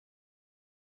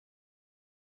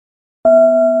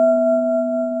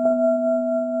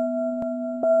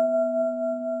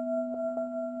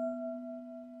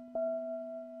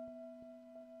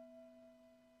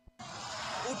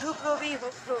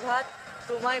প্রভাত,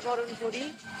 তোমায় বরণ করি,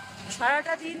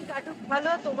 সারাটা দিন কাটুক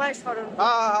ভালো, তোমায় স্মরণ করি।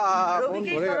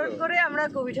 রবিকে স্মরণ করে আমরা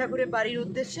কবি ঠাকুরের বাড়ির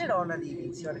উদ্দেশ্যে রওনা দিয়ে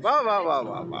দিয়েছি।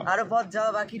 আরো পথ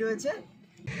যাওয়া বাকি রয়েছে।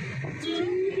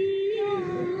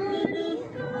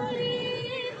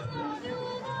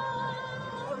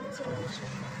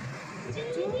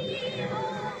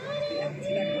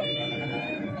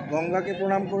 গঙ্গাকে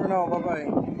প্রণাম করে নাও বাবাই।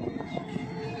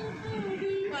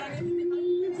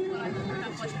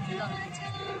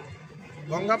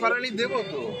 গঙ্গা পারানি দেবো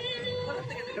তো,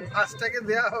 ফার্স্টটাকে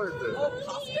দেওয়া হবে তো,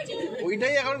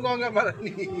 ওইটাই এখন গঙ্গা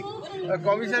পারানি,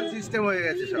 কমিশন সিস্টেম হয়ে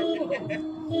গেছে সব।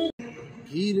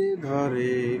 ঘিরে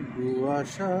ধরে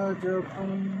কুয়াশা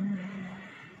যখন,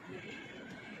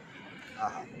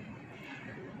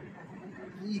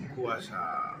 কি কুয়াশা,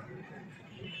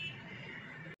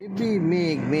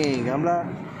 মেঘ মেঘ। আমরা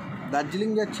দার্জিলিং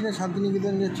যাচ্ছি না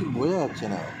শান্তিনিকেতন যাচ্ছি বোঝা যাচ্ছে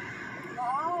না।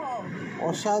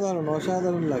 অসাধারণ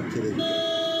অসাধারণ লাগছে দেখতে।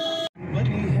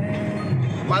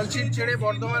 পালচিন ছেড়ে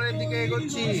বর্ধমানের দিকে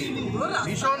এগোচ্ছি।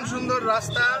 ভীষণ সুন্দর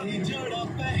রাস্তা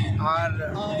আর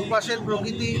দুপাশের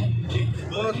প্রকৃতি,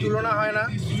 কোনো তুলনা হয় না।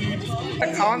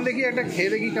 খাওয়ান দেখি, একটা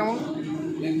খেয়ে দেখি কেমন।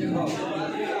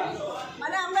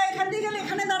 মানে আমরা এখান থেকে গেলে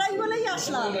এখানে দাঁড়াই বলেই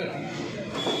আসলাম।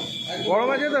 গরম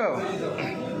আছে তো,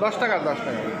 10 টাকা 10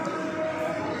 টাকা।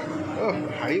 ও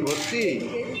হাড়ি ভর্তি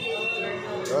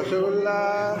রসগোল্লা,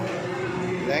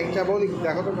 ল্যাংচা বলি,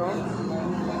 দেখো তো কেমন।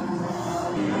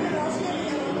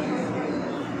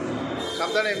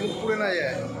 সাবধানে মুখ পুড়ে না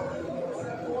যায়।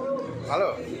 ভালো।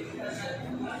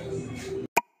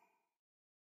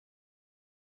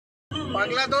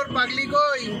 পাগলা তোর পাগলি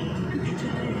কই।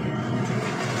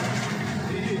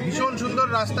 ভীষণ সুন্দর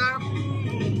রাস্তা,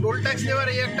 টোল ট্যাক্স দেওয়ার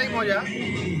এই একটাই মজা,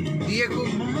 দিয়ে খুব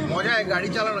মজায় গাড়ি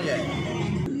চালানো যায়।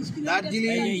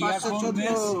 দার্জিলিং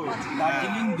 514,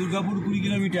 দার্জিলিং দুর্গাপুর 20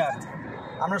 কিলোমিটার।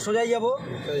 আমরা সোজাই যাবো।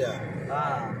 সোজা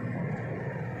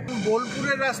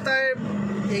বোলপুরের রাস্তায়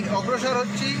এই অগ্রসর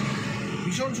হচ্ছি।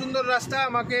 ভীষণ সুন্দর রাস্তা,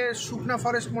 আমাকে শুকনা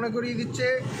ফরেস্ট মনে করিয়ে দিচ্ছে।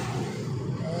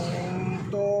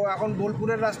 তো এখন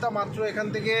বোলপুরের রাস্তা মাত্র এখান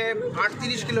থেকে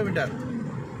 38 কিলোমিটার।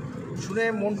 শুনে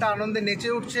মনটা আনন্দে নেচে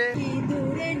উঠছে।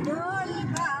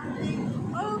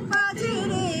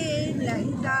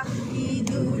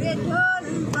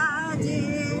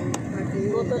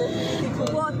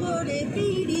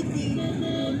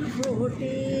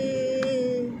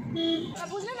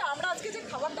 বুঝলে না, আমরা আজকে যে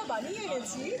খাবারটা বানিয়ে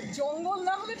গেছি, জঙ্গল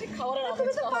না হলে ঠিক খাবারের আওয়াজ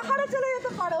তো পাহাড়ে চলে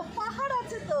যেতে পারো। পাহাড়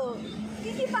আছে তো,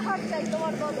 কি কি পাহাড় চাই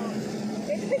তোমার বলো?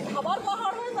 যদি খাবার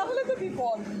পাহাড় হয় তাহলে তো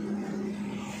বিপদ।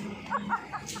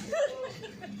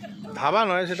 ধাবা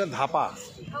নয়, সেটা ধাপা।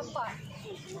 ধাপা।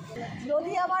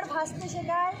 নদী আবার ভাসতে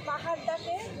শেখায়, পাহাড়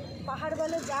ডাকে, পাহাড়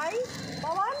বলে যাই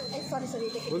বাবান। সরি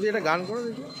যদি এটা গান করে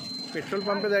দেখি, পেট্রোল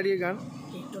পাম্পে দাঁড়িয়ে গান।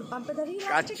 পেট্রোল পাম্পে দাঁড়িয়ে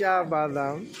কাঁচা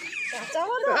বাদাম, কাঁচা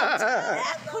বাদাম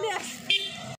এক্ষুনি।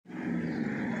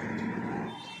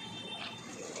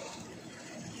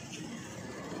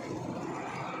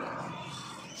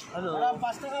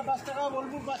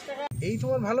 এই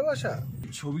তোমার ভালোবাসা।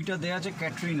 ছবিটা দেয়া আছে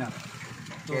ক্যাটরিনা,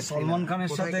 তো সলমান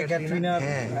খানের সাথে ক্যাটরিনার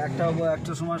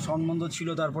একটা সময় সম্বন্ধ ছিল,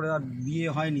 তারপরে আর বিয়ে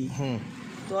হয়নি।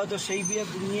 তো হয়তো সেই বিয়ে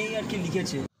নিয়েই আর কি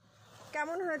লিখেছে।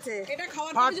 কেমন হয়েছে? এটা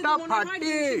খাওয়ার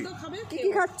ফাটাফাটি। কি কি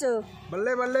খাচ্ছ?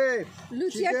 বললে বললে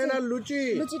লুচি চিকেন আছে, আর লুচি।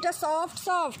 লুচিটা সফট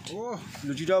সফট। ও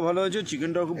লুচিটাও ভালো হয়েছে,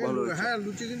 চিকেনটাও খুব ভালো হয়েছে। হ্যাঁ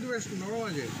লুচি কিন্তু বেশ নরম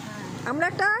আছে। আমরা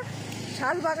একটা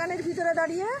শাল বাগানের ভিতরে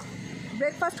দাঁড়িয়ে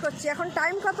ব্রেকফাস্ট করছি। এখন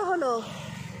টাইম কত হলো?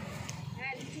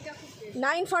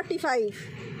 9:45।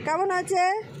 কেমন আছে?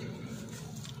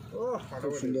 ও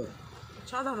খুব সুন্দর,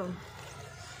 সাধারণ।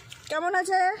 কেমন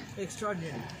আছে?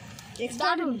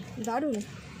 দারুণ দারুণ।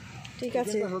 ঠিক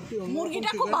আছে,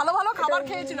 মুরগিটা খুব ভালো ভালো খাবার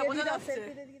খেয়েছিল, বোঝা যাচ্ছে।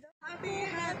 হাতে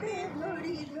হাতে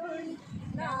ধরি ধরি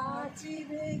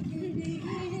নাচিবে গিরি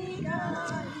গিরি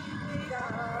গাইবে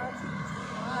গান,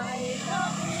 আয়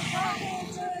গাবে গাবে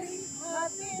চড়ি,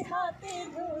 হাতে হাতে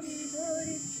ধরি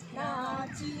ধরি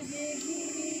নাচিবে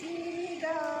গিরি গিরি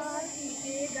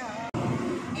গাইবে গান।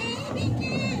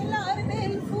 এইদিকে লাল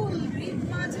বেল ফুল বৃত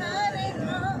মাঝারে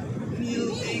ঘাম, নীল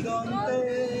দিগন্তে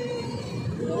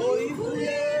ওই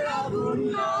ফুলের আগুন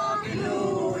লাগলো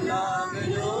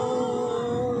লাগলো,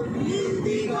 নীল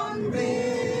দিগন্তে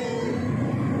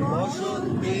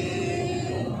বসন্তে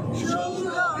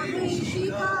সৌরভে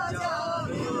শিখা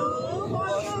জাগলো,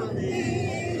 বসন্তে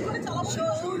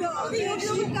সৌরভে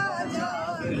শিখা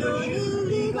জাগলো, নীল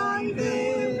দিগন্তে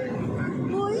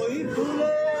ওই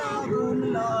ফুলে আগুন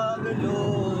লাগলো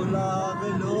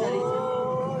লাগলো,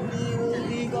 নীল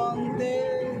দিগন্তে।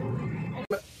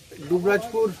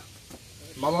 দুবরাজপুর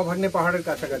মামা ভাগ্নে পাহাড়ের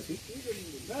কাছাকাছি।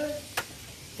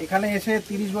 এখানে এসে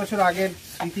 30 বছর আগের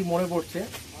স্মৃতি মনে পড়ছে।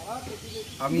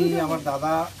 আমি আমার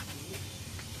দাদা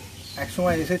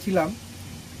একসময় এসেছিলাম,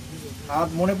 আর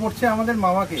মনে পড়ছে আমাদের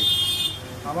মামাকে,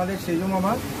 আমাদের সেজো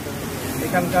মামা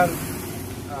এখানকার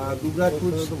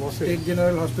দুবরাজপুর স্টেট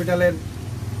জেনারেল হসপিটালের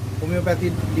হোমিওপ্যাথি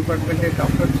ডিপার্টমেন্টের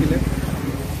ডক্টর ছিলেন।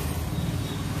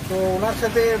 তো ওনার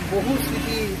সাথে বহু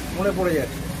স্মৃতি মনে পড়ে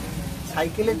যাচ্ছে।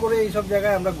 সাইকেলে করে এইসব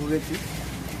জায়গায় আমরা ঘুরেছি,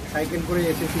 সাইকেল করে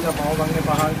এসেছিলাম মাওবাংলা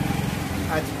পাহাড়।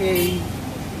 আজকে এই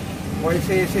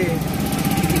বয়সে এসে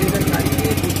নিজেদের গাড়ি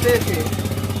নিয়ে ঘুরতে এসে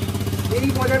এই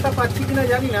মজাটা পাচ্ছি কিনা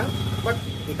জানি না, বাট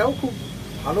এটাও খুব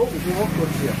ভালো উপভোগ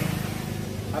করছি আমরা।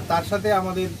 আর তার সাথে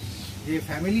আমাদের যে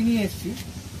ফ্যামিলি নিয়ে এসেছি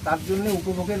তার জন্য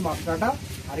উপভোগের মাত্রাটা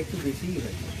আরেকটু বেশিই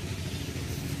হয়েছে।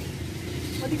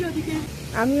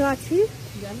 আমিও আছি।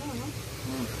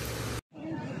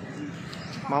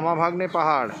 মামা ভাগ্নে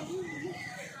পাহাড়,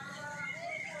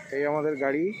 এই আমাদের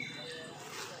গাড়ি।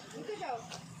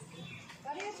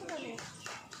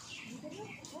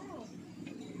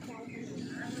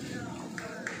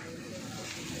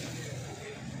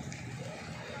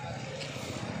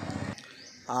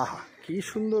 আহা, কি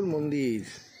সুন্দর মন্দির।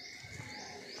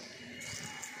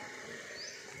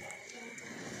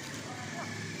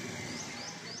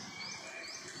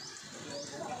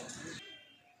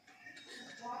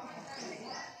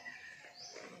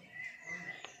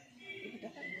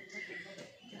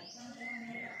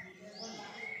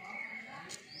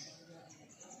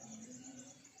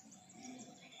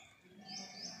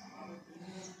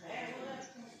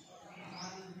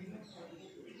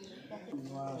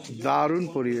 দারুণ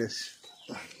পরিবেশ।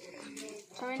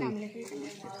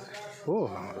 ও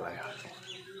আমার লাগা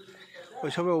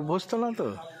ওইসবে অভ্যস্ত না তো,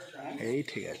 এই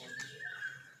ঠিক আছে।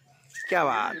 ক্যা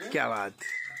বাত ক্যা বাত।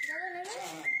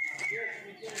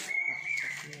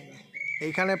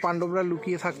 এইখানে পাণ্ডবরা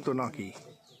লুকিয়ে থাকতো নাকি?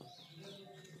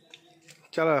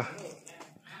 চলো,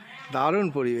 দারুণ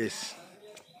পরিবেশ।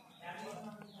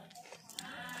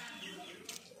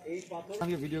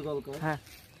 ভিডিও কল কর। হ্যাঁ,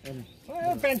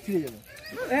 প্যান্ট ছিঁড়ে যাবে,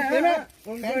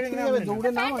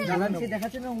 দৌড়ে নাম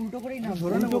দেখাচ্ছে না, উল্টো করেই নাম,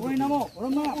 উল্টো করেই নামো,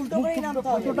 উল্টো করেই নামতে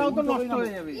হবে। ফটোটাও তো নষ্ট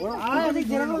হয়ে যাবে।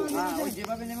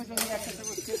 যেভাবে নেমে চলে একটা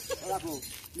করছে, রাখো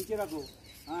নিচে রাখো,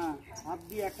 হ্যাঁ হাত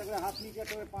দিয়ে একটা করে, হাত নিচে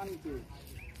একটা করে পা নিচে।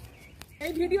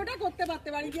 এই ভিডিওটা করতে পারতে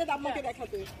বাড়ি গিয়ে দাম্মাকে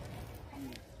দেখাতে।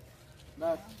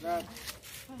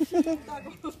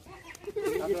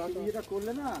 এটা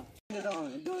করলে না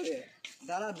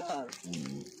দাঁড়া দাঁড়।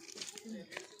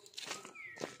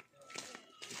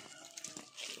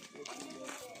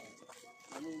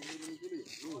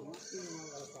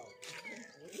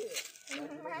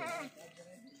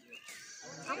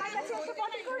 আমার কাছে এসে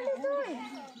পটি করলি তুই?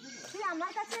 তুই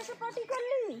আমার কাছে এসে পটি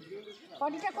করলি?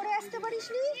 পটিটা করে আসতে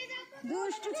পারিসনি?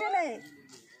 দুষ্টু ছেলে।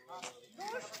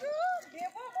 দুষ্টু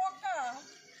দেব বকা।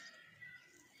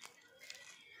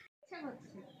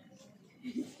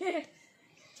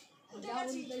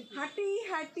 হাঁটি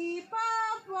হাঁটি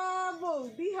পাপা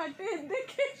বৌদি হাঁটে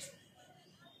দেখে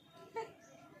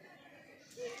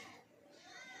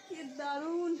কি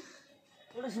দারুণ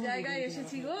জায়গায়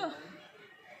এসেছি গো।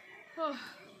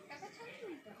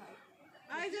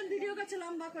 আরেকজন ভিডিও করছে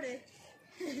লম্বা করে।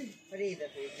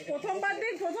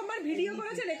 প্রথমবার ভিডিও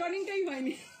করেছে, রেকর্ডিংটাই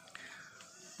হয়নি।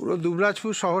 পুরো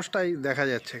দুবরাজপুর শহরটাই দেখা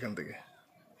যাচ্ছে এখান থেকে।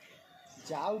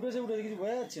 যা উঠেছে কিছু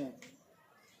বোঝা যাচ্ছে না।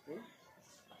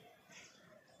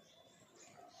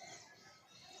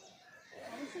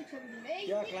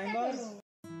 ক্লাইম্বার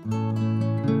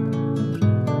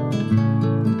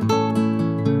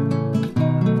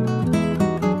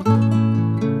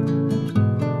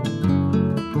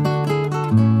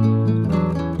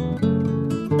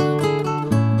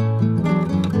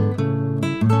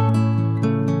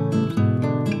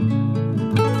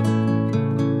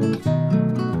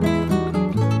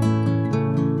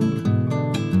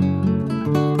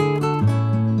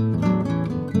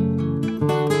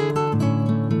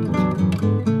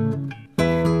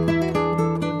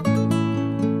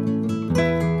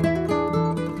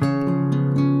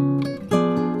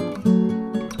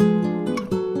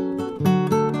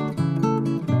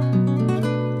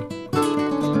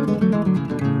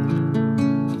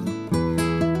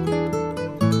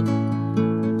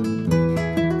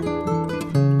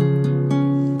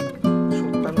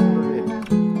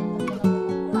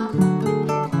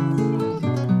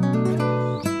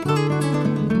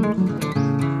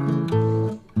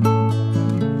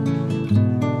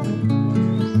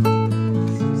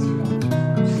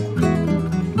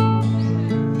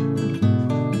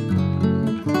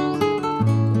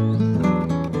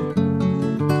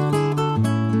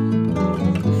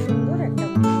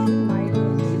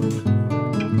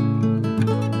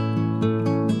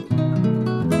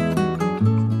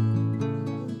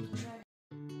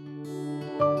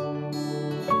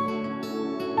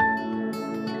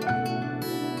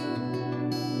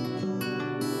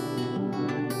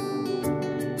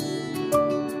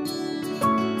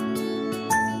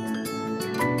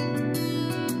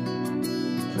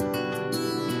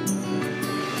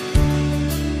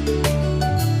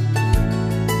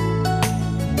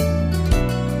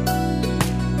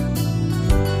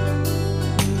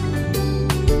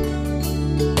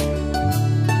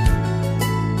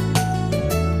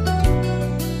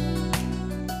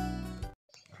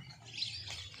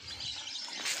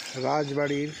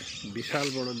রাজবাড়ির বিশাল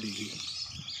বড় দিঘি।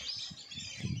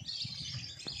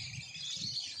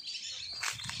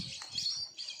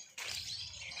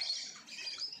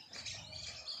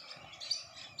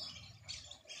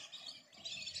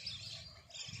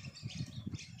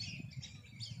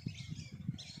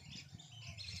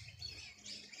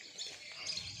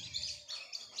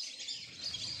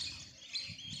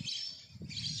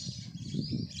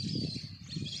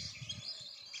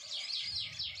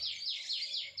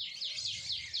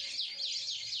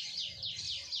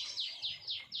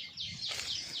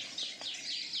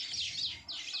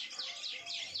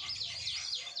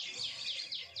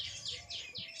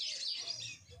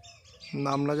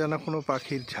 নাম না জানা কোনো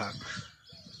পাখির ঝাঁক,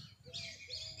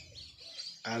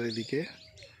 আর এদিকে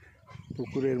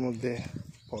পুকুরের মধ্যে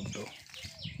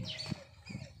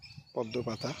পদ্ম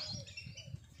পাতা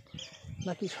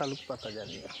নাকি শালুক পাতা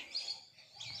জানি না।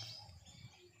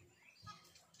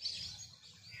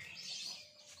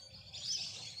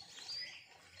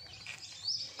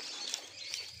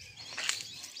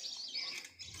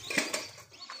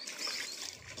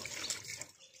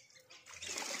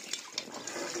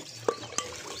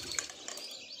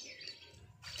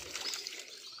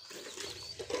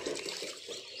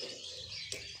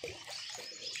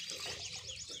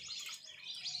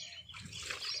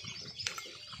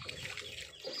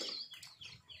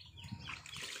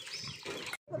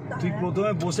 তুই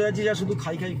প্রথমে বসে আছিস আর শুধু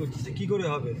খাই খাই করছিস, কি করে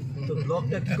হবে? তো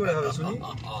ব্লগটা কি করে হবে শুনি?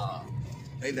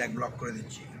 এই দেখ ব্লক করে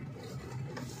দিচ্ছি।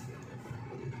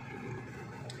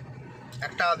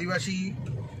 একটা আদিবাসী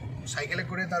সাইকেলে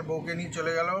করে তার বউকে নিয়ে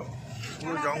চলে গেল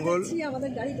পুরো জঙ্গল,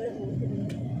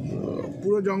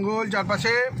 পুরো জঙ্গল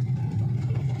চারপাশে।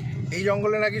 এই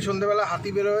জঙ্গলে নাকি সন্ধ্যেবেলা হাতি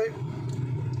বেরোয়।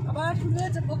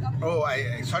 ও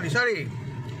সরি সরি,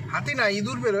 হাতি না,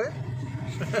 ইঁদুর বেরোয়।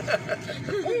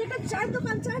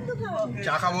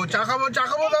 চা খাবো চা খাবো চা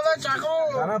খাবো দাদা, চা খাবো।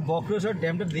 তারা বক্রেশ্বর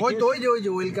ড্যামটা দেখে ওই যে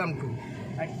ওয়েলকাম টু,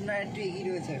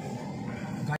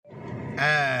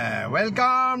 হ্যাঁ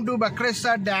ওয়েলকাম টু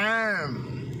বক্রেশ্বর ড্যাম।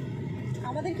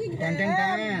 আমাদের কি ট্যান ট্যান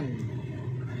ট্যান।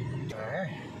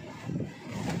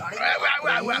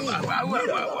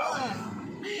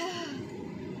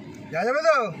 যা যাবে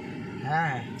তো?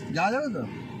 হ্যাঁ যা যাবে তো।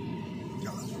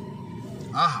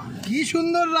 আহা কি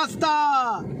সুন্দর রাস্তা,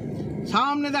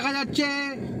 সামনে দেখা যাচ্ছে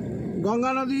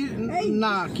গঙ্গা নদী,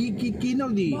 না কি কি কি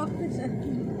নদী,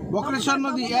 বক্রেশ্বর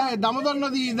নদী, দামোদর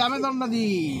নদী, দামোদর নদী,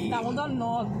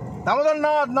 দামোদর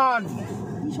নদ নদ।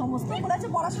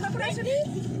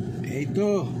 এই তো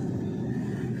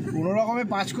কোনো রকমে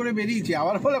পাস করে বেরিয়েছি,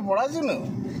 আবার বলে পড়াশুনো।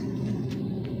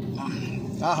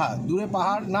 আহা দূরে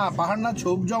পাহাড়, না পাহাড় না,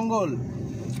 ছোপ জঙ্গল।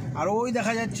 আর ওই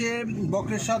দেখা যাচ্ছে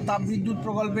বক্রেশ্বর তাপবিদ্যুৎ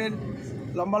প্রকল্পের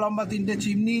লম্বা লম্বা তিনটে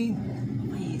চিমনি,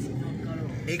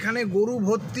 এখানে গরু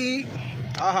ভর্তি।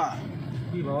 আহা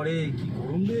কি বাবারে, কি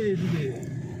গরম রে এদিকে।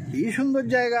 কি সুন্দর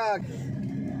জায়গা।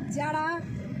 যারা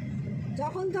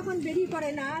যখন তখন বেরিয়ে পড়ে,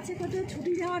 না আছে কোথাও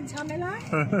ছুটি যাওয়ার ঝামেলা,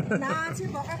 না আছে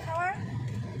বকা খাওয়ার,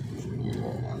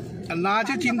 আর না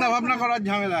আছে চিন্তা ভাবনা করার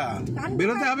ঝামেলা,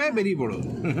 বেরোতে হবে, বেরিয়ে পড়ো।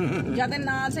 যাদের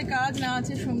না আছে কাজ, না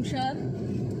আছে সংসার,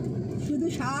 শুধু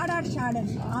সার আর সার,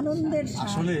 আনন্দের সার।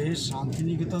 আসলে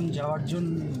শান্তিনিকেতন যাওয়ার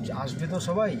জন্য আসবে তো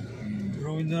সবাই,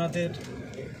 রবীন্দ্রনাথের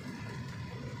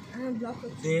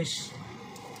দেশ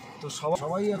তো,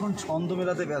 সবাই এখন ছন্দ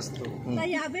মেলাতে ব্যস্ত,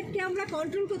 তাই আবেগকে আমরা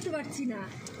কন্ট্রোল করতে পারছি না।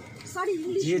 সরি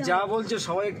ইংলিশ, যে যা বলছে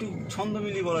সবাই একটু ছন্দ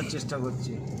মিলিয়ে বলার চেষ্টা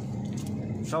করছে,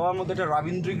 সবার মধ্যে একটা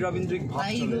রাবীন্দ্রিক ভাব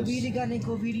চলে এসেছে। রবির গানে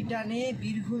কবির টানে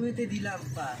বীরভূমিতে দিলাম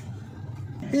পা।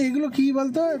 এইগুলো কি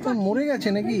বলতো, এখন মরে গেছে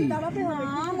নাকি? দাঁড়াতে হবে,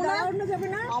 দাঁড়ানো যাবে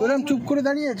না। ওরকম চুপ করে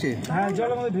দাঁড়িয়ে আছে। হ্যাঁ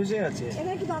জলের মধ্যে ভেসে আছে।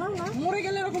 এখানে একটু দাঁড়াও না, মরে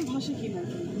গেলে এরকম ভাসে কিনা।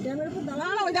 ড্যামের উপর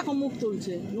দাঁড়াও। ওই দেখো মুখ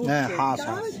তুলছে, হ্যাঁ হাঁস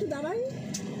দাঁড়াও একটু, দাঁড়াই।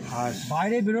 হাঁস।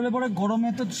 বাইরে বেরোলে পরে গরমে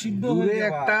তো সিদ্ধ হয়ে দূরে যাবে।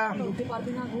 একটা,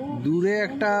 দূরে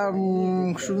একটা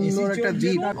সুন্দর একটা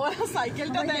দ্বীপ। ওরা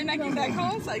সাইকেলটা দেয় নাকি দেখো,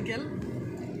 সাইকেল।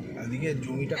 এদিকে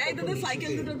জমিটা এই তোদের সাইকেল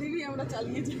দুটো দিবি, আমরা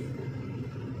চালিয়ে যাই।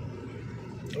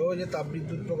 ও যে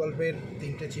তাপবিদ্যুৎ প্রকল্পের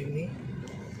তিনটে চিমনি,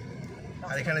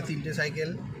 আর এখানে তিনটে সাইকেল।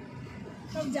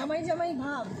 সব জামাই জামাই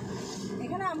ভাব।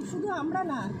 এখানে শুধু আমরা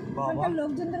না, এখানকার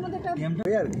লোকজনদের মধ্যে একটা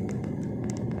আর কি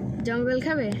জঙ্গল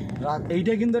খাবে।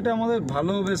 এইটা কিন্তু একটা আমাদের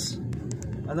ভালো বেশ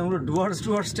একদম পুরো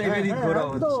ডুয়ার্স টাইপের ঘোরা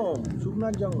হচ্ছে,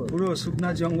 শুকনার জঙ্গল, পুরো শুকনা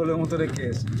জঙ্গলের মতো রেখে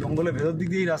জঙ্গলের ভেতর দিক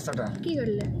দিয়ে এই রাস্তাটা। কি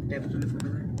করলে? ট্যাপ তুলে ফেলে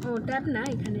দেয়। ও ট্যাপ না,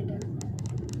 এখানে ট্যাপ।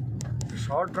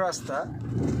 শর্ট রাস্তা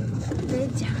এই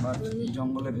যা, বাট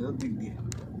জঙ্গলের ভেতর দিক দিয়ে।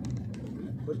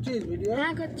 করছিস ভিডিও?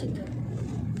 হ্যাঁ করছি তো,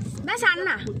 ব্যাস আর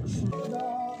না।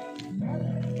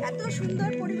 এত সুন্দর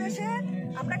পরিবেশে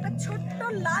আমরা একটা ছোট্ট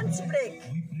লাঞ্চ ব্রেক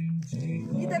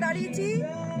নিতে দাঁড়িয়েছি।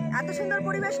 এত সুন্দর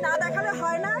পরিবেশ না দেখালে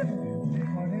হয় না।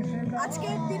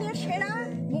 আজকের দিনের সেরা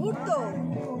মুহূর্ত,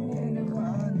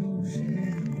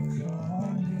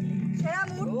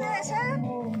 এসে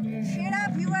সেরা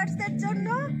ভিউয়ার্সদের জন্য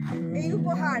এই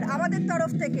উপহার আমাদের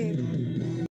তরফ থেকে।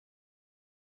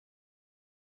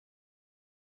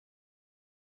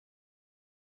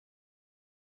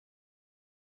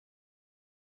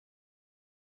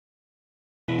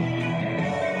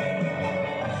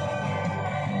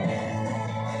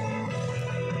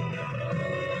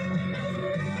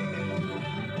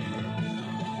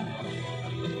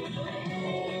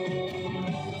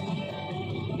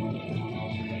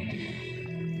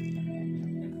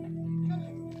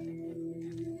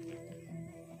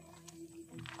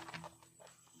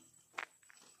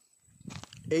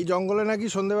 এই জঙ্গলে নাকি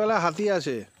সন্ধ্যেবেলা হাতি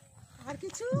আসে, আর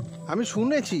কিছু আমি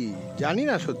শুনেছি, জানি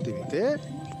না সত্যি মিথ্যে।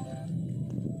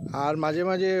 আর মাঝে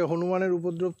মাঝে হনুমানের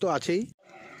উপদ্রব তো আছেই।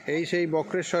 এই সেই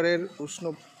বক্রেশ্বরের উষ্ণ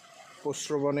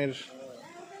প্রস্রবণের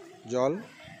জল,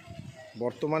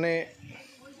 বর্তমানে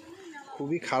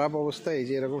খুবই খারাপ অবস্থা। এই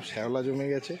যে এরকম শ্যাওলা জমে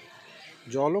গেছে,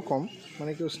 জলও কম,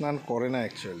 মানে কেউ স্নান করে না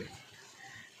অ্যাকচুয়ালি।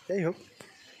 যাই হোক,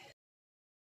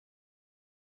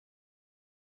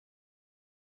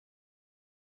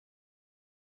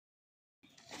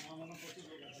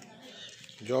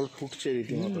 জল ফুটছে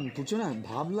রীতিমতো, ফুটছে না,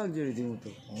 ভাব লাগছে রীতিমতো।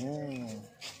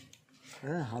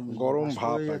 হ্যাঁ, গরম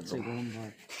ভাব যাচ্ছে, গরম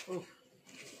ভাব।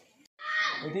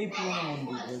 এটাই পুরোনো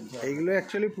মন্দির। এইগুলো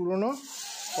অ্যাকচুয়ালি পুরনো,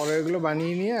 পরে এগুলো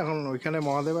বানিয়ে নিয়ে এখন ওইখানে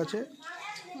মহাদেব আছে,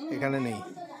 এখানে নেই।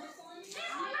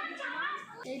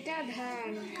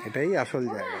 এটাই আসল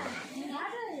জায়গাটা।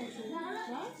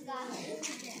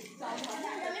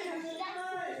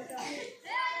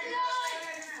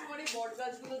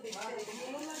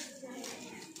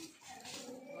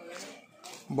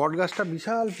 বট গাছটা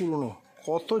বিশাল পুরনো,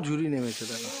 কত ঝুরি নেমেছে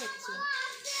দেখো।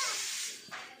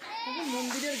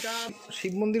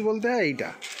 শিব মন্দির বলতে হয় এইটা,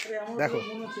 দেখো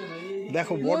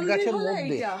দেখো বট গাছের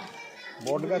মধ্যে,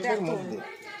 বট গাছের মধ্যে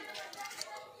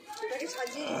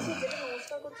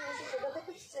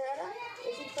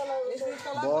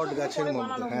বট গাছের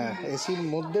মধ্যে, হ্যাঁ, এসির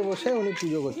মধ্যে বসে উনি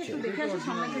পুজো করছেন।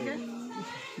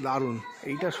 দারুণ,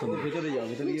 এইটা শুনুন। ভেতরে যাও,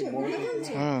 ভেতরে গিয়ে বড়।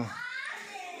 হুম,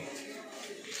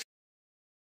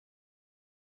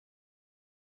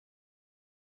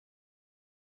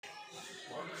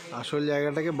 আসল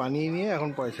জায়গাটাকে বানিয়ে নিয়ে এখন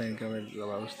পয়সা ইনকামের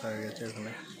ব্যবস্থা হয়ে গেছে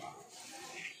এখানে।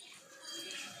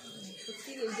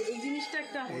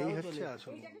 এই হচ্ছে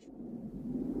আসল।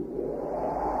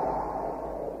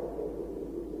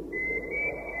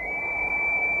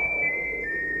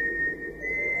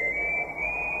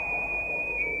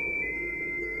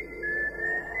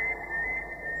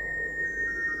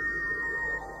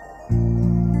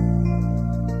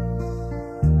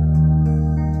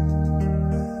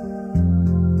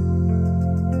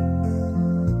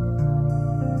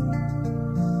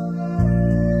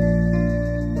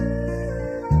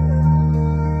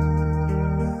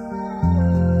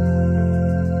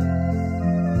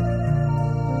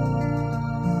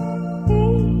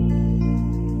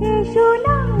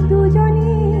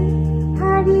 দুজনে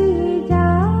হারিয়ে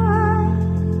যায়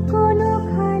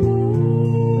কোনখানে,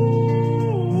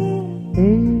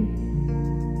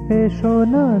 এসো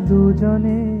না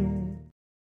দুজনে।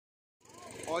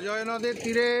 অজয় নদের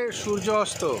তীরে সূর্য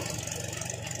অস্ত,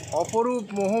 অপরূপ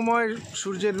মোহময়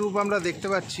সূর্যের রূপ আমরা দেখতে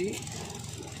পাচ্ছি।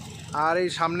 আর এই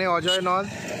সামনে অজয় নদ,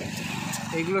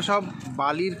 এগুলো সব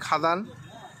বালির খাদান,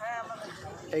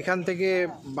 এখান থেকে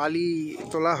বালি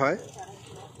তোলা হয়,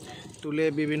 তুলে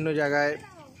বিভিন্ন জায়গায়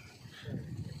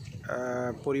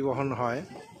পরিবহন হয়।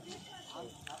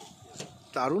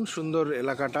 দারুণ সুন্দর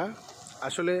এলাকাটা,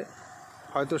 আসলে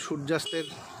হয়তো সূর্যাস্তের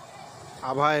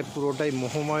আভায় পুরোটাই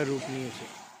মোহময় রূপ নিয়েছে।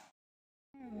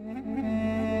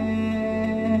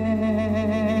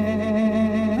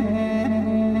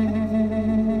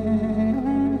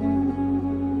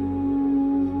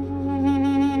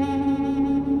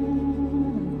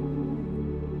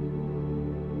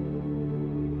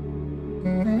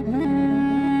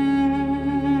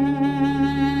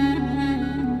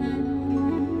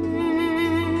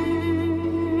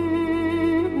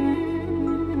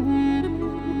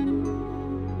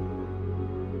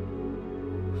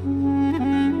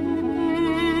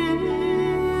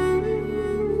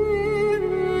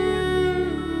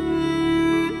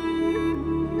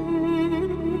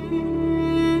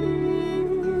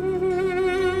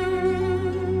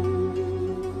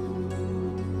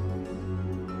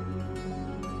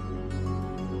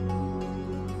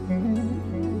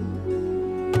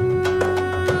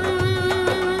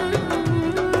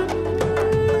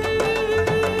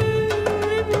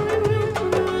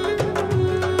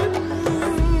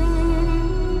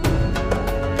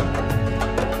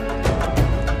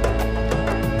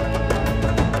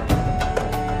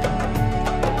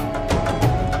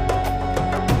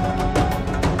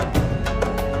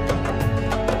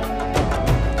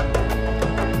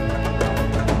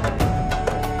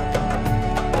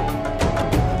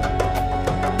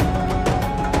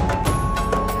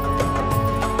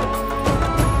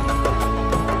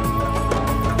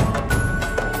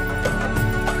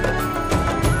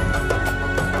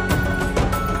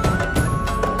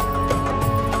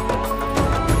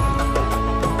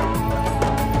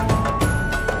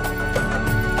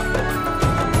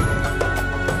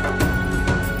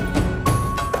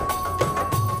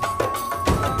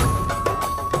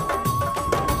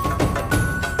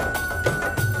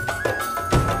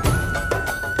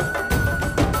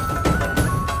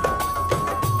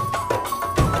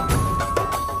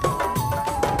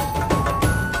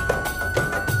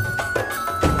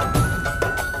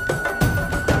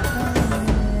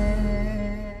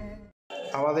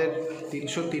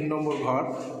 303 নম্বর ঘর,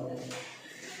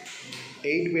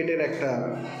 8 বেডের একটা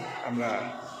আমরা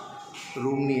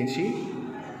রুম নিয়েছি।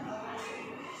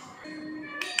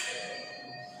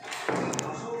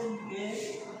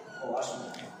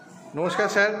 নমস্কার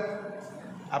স্যার,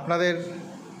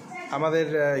 আমাদের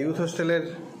ইউথ হোস্টেলের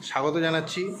স্বাগত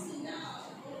জানাচ্ছি।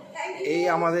 এই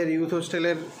আমাদের ইউথ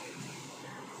হোস্টেলের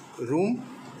রুম।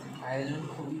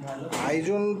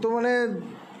 আয়োজন তো মানে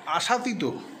আশাতীত।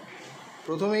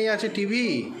 প্রথমেই আছে টিভি,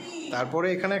 তারপরে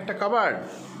এখানে একটা কাবার্ড,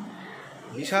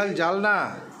 বিশাল জালনা,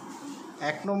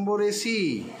 1 নম্বর এসি,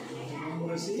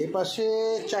 এপাশে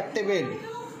 4টে বেড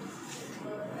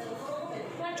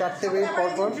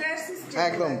পরপর,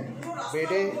 একদম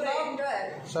বেডে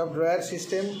সব ড্রয়ার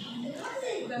সিস্টেম,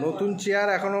 নতুন চেয়ার,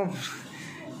 এখনও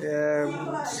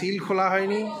সিল খোলা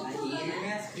হয়নি।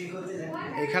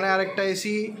 এখানে আরেকটা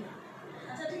এসি,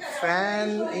 ফ্যান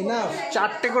ইনাফ,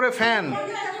 4টে করে ফ্যান,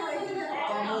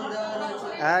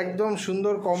 একদম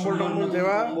সুন্দর কম্বল টম্বল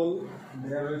দেওয়া।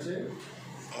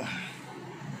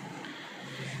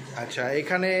 আচ্ছা,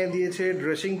 এখানে দিয়েছে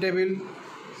ড্রেসিং টেবিল,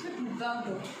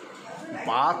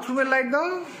 বাথরুমের লাইট দাও,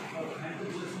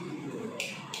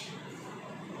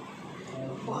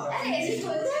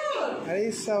 আরে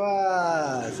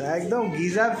সাবাস, একদম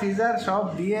গিজার ফিজার সব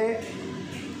দিয়ে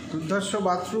দুর্ধর্ষ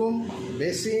বাথরুম,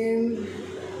 বেসিন,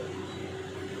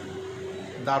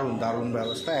 দারুণ দারুণ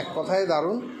ব্যবস্থা, এক কথায়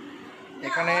দারুণ।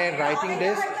 এখানে রাইটিং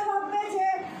ডেস্ক,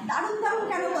 দারুণ দারুণ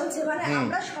কেন বলছে, মানে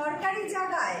আমরা সরকারি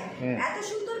জায়গায় এত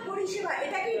সুন্দর পরিষেবা,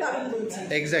 এটাকেই দারুণ বলছি।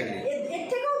 এক্স্যাক্টলি, এর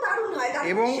থেকেও দারুণ হয়,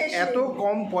 এবং এত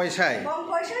কম পয়সায়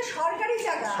সরকারি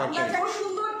জায়গা, এত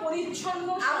সুন্দর পরিচ্ছন্ন।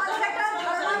 আমাদের একটা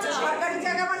ধারণা আছে সরকারি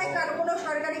জায়গা মানে কোনো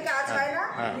সরকারি কাজ হয় না,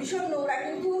 ভীষণ নোংরা,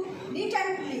 কিন্তু নিট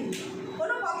অ্যান্ড ক্লিন,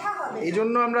 কোনো কথা হবে। এই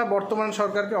জন্য আমরা বর্তমান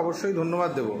সরকারকে অবশ্যই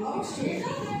ধন্যবাদ দেব।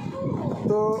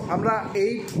 তো আমরা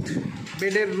 8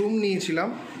 বেডের রুম নিয়েছিলাম।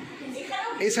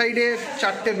 এই সাইডে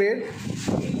 4টে বেড,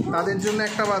 তাদের জন্য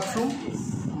একটা বাথরুম,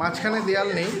 মাঝখানে দেয়াল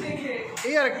নেই,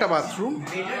 এই আর একটা বাথরুম,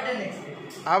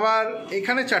 আবার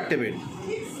এখানে 4টে বেড,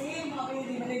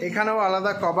 এখানেও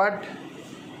আলাদা কবার্ড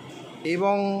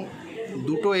এবং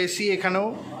 2টো এসি, এখানেও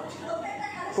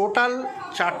টোটাল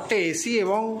 4টে এসি,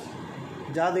 এবং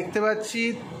যা দেখতে পাচ্ছি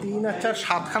 3 আর 4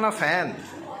 7খানা ফ্যান,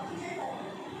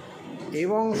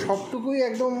 এবং সবটুকুই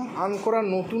একদম আনকরা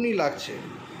নতুনই লাগছে,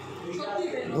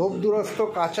 ধোপ দুরস্ত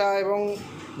কাঁচা, এবং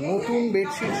নতুন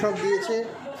বেডশিট সব দিয়েছে।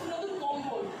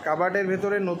 কাবার্ডের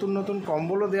ভেতরে নতুন নতুন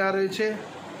কম্বলও দেওয়া রয়েছে।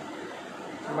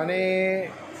 মানে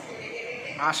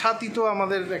আশাতীত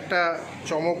আমাদের একটা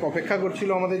চমক অপেক্ষা করছিল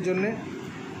আমাদের জন্যে।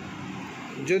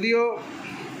 যদিও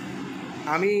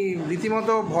আমি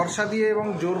রীতিমতো ভরসা দিয়ে এবং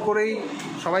জোর করেই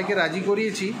সবাইকে রাজি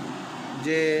করিয়েছি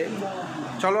যে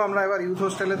চলো আমরা এবার ইউথ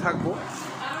হোস্টেলে থাকবো,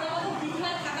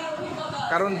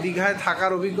 কারণ দীঘায়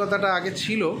থাকার অভিজ্ঞতাটা আগে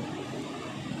ছিল।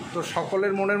 তো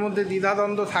সকলের মনের মধ্যে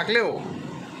দ্বিধাদ্বন্দ্ব থাকলেও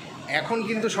এখন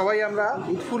কিন্তু সবাই আমরা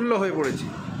উৎফুল্ল হয়ে পড়েছি।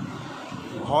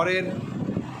 ঘরের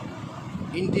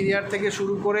ইন্টেরিয়ার থেকে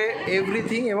শুরু করে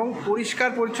এভরিথিং, এবং পরিষ্কার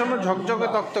পরিচ্ছন্ন, ঝকঝকে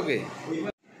তকতকে।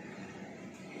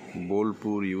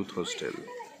 বোলপুর ইউথ হোস্টেল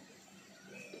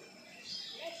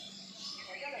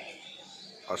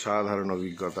অসাধারণ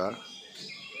অভিজ্ঞতা।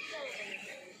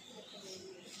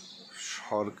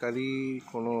 সরকারি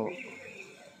কোনো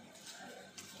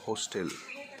হোস্টেল,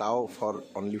 তাও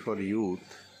অনলি ফর ইউথ,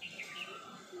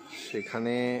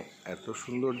 সেখানে এত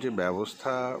সুন্দর যে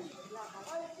ব্যবস্থা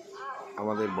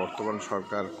আমাদের বর্তমান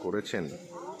সরকার করেছেন,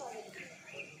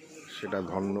 সেটা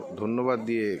ধন্যবাদ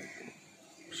দিয়ে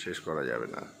শেষ করা যাবে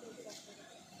না।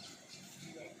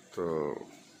 তো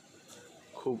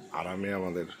খুব আরামে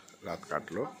আমাদের রাত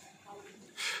কাটলো।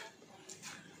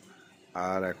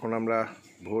 আর এখন আমরা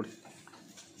ভোর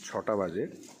 6টা বাজে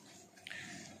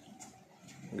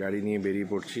গাড়ি নিয়ে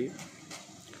বেরিয়ে পড়ছি।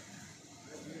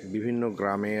 বিভিন্ন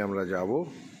গ্রামে আমরা যাব,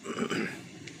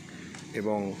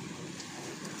 এবং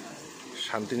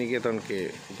শান্তিনিকেতনকে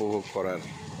উপভোগ করার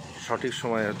সঠিক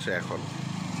সময় হচ্ছে এখন।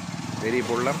 বেরিয়ে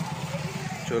পড়লাম,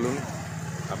 চলুন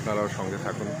আপনারাও সঙ্গে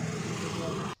থাকুন।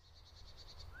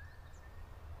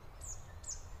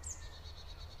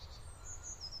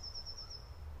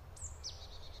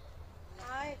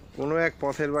 কোনো এক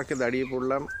পথের বাঁকে দাঁড়িয়ে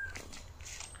পড়লাম,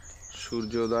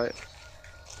 সূর্যোদয়,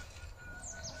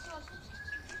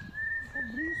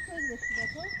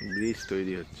 ব্রিজ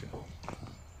তৈরি হচ্ছে।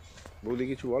 বৌদি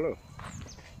কিছু বলো।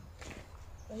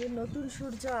 নতুন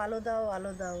সূর্য, আলো দাও,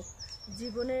 আলো দাও,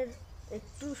 জীবনের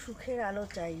একটু সুখের আলো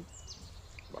চাই,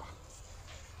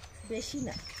 বেশি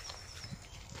না।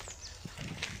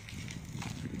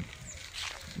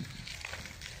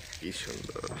 কি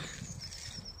সুন্দর।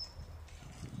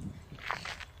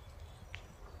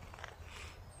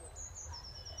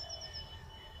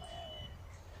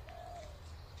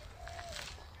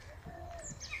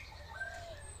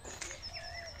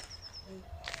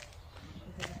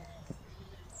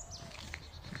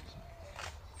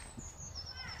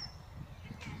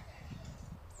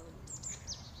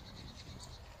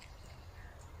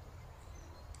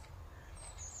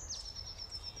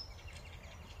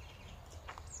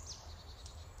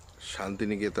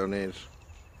 শান্তিনিকেতনের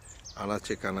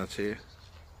আনাচে কানাচে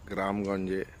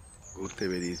গ্রামগঞ্জে ঘুরতে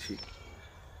বেরিয়েছি।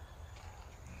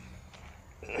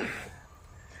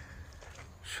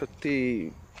 সত্যি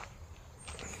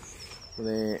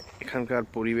মানে এখানকার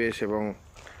পরিবেশ এবং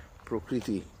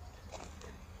প্রকৃতি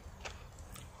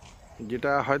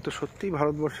যেটা হয়তো সত্যি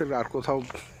ভারতবর্ষের আর কোথাও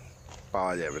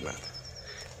পাওয়া যাবে না,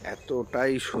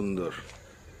 এতটাই সুন্দর।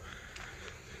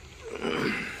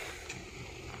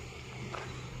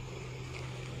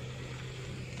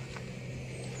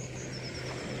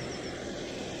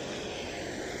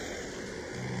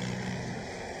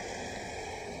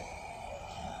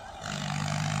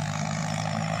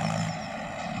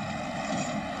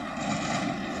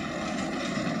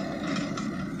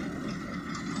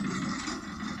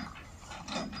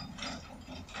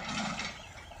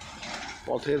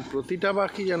 পথের প্রতিটা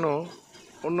বাকি যেন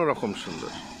অন্যরকম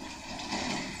সুন্দর।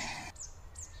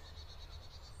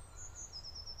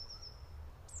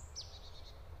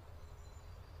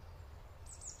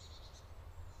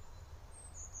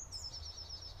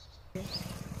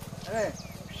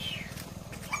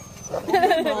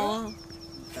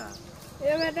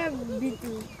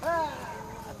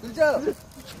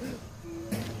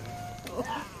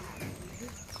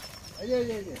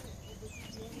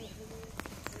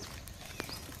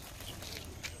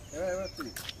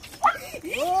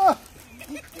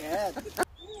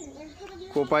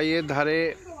 কোপাইয়ের ধারে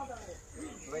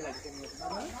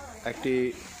একটি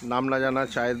নাম না জানা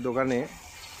চায়ের দোকানে,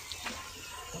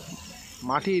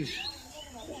 মাটির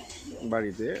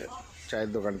বাড়িতে চায়ের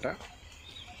দোকানটা,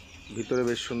 ভিতরে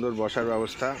বেশ সুন্দর বসার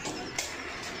ব্যবস্থা।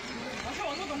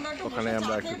 ওখানে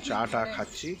আমরা একটু চাটা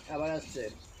খাচ্ছি।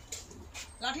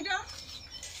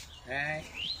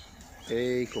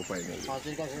 এই কোপাই নেই,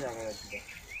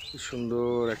 কি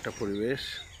সুন্দর একটা পরিবেশ।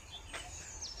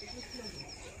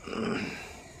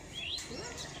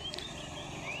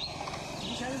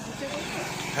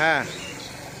 হ্যাঁ,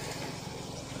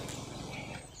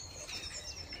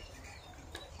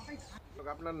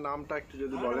 আপনার নামটা একটু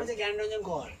যদি বলেন।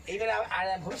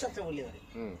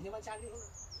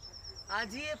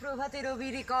 আজিয়ে প্রভাতে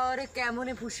রবির কর,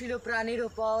 কেমনে পুষিল প্রাণের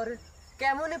ওপর,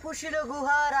 কেমনে পুষিল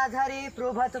গুহার আধারে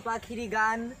প্রভাত পাখিরি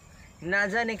গান। না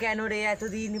জানে কেন রে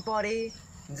এতদিন পরে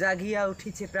জাগিয়া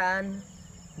উঠিছে প্রাণ,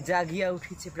 জাগিয়া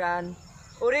উঠিছে প্রাণ।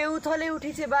 ওরে উথলে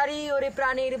উঠিছে বাড়ি, ওরে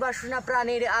প্রাণের বাসনা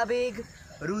প্রাণের আবেগ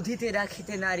রুধিতে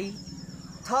রাখিতে নারী।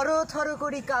 থর থর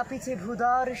করি কাঁপিছে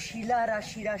ভূধর, শিলা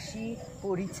রাশি রাশি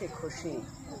পড়িছে খসে।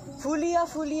 ফুলিয়া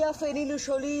ফুলিয়া ফেনিলু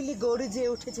সলিল, গর্জে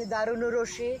উঠেছে দারুণ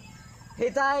রোষে।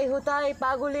 হেতায় হোতায়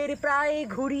পাগলের প্রায়,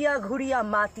 ঘুরিয়া ঘুরিয়া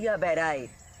মাতিয়া বেড়ায়।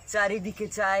 চারিদিকে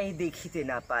চায় দেখিতে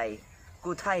না পায়,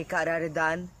 কোথায় কারার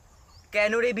দান।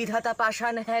 কেন রে বিধাতা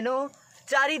পাষাণ হেন,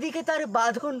 চারিদিকে তার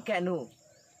বাঁধন কেন।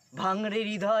 ভাঙরে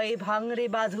হৃদয় ভাঙরে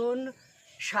বাঁধন,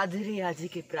 সাধরে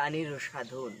আজিকে প্রাণেরও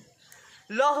সাধন।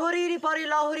 লহরীর পরে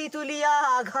লহরী তুলিয়া,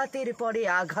 আঘাতের পরে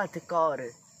আঘাত কর।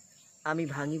 আমি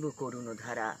ভাঙিব করুণ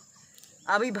ধারা,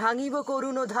 আমি ভাঙিব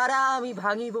করুণ ধারা, আমি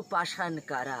ভাঙিব পাষাণ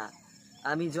কারা।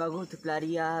 আমি জগৎ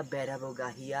প্লারিয়া বেড়াবো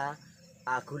গাহিয়া,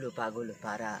 আকুল পাগল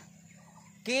পারা।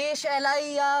 কেশ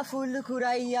এলাইয়া ফুল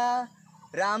কুড়াইয়া,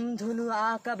 রামধনু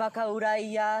আঁকা বাঁকা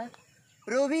উড়াইয়া,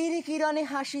 রবির কিরণে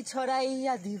হাসি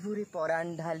ছড়াইয়া দিভুরে পরাণ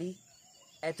ঢালি।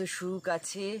 এত সুখ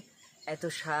আছে, এত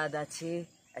স্বাদ আছে,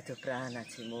 এত প্রাণ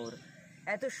আছে মোর,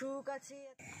 এত সুখ আছে।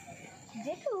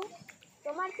 জেঠু,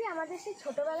 তোমার কি আমাদের সেই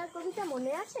ছোটবেলার কবিতা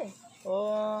মনে আছে? ও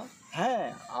হ্যাঁ,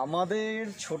 আমাদের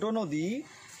ছোট নদী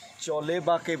চলে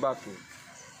বাঁকে বাঁকে।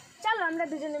 চলো আমরা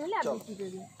দুজনে মিলে আবৃত্তি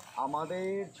করি।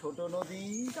 আমাদের ছোট নদী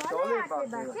চলে চলে বাঁকে বাঁকে,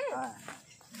 বাঁকে, হ্যাঁ,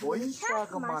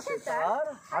 বৈশাখ মাসে তার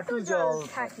হাঁটু জল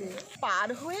থাকে। পার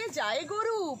হয়ে যায়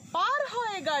গরু, পার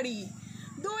হয় গাড়ি,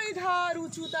 দুই ধার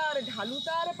উঁচু তার ঢালু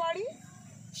তার পাড়ি।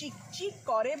 চিকচিক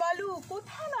করে বালু,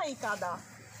 কোথা নাই কাদা,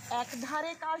 এক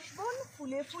ধারে কাশবন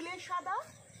ফুলে ফুলে সাদা।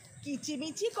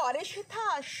 কিচিমিচি করে সেথা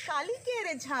শালিকের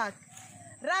ঝাঁক,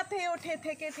 রাতে ওঠে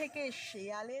থেকে থেকে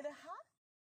শেয়ালের হাঁক।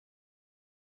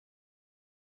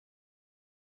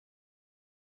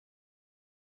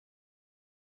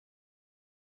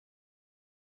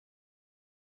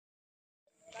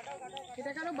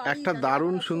 একটা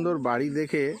দারুণ সুন্দর বাড়ি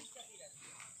দেখে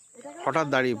হঠাৎ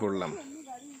দাঁড়িয়ে পড়লাম।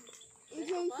 এই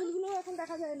যে এই ফুলগুলো এখন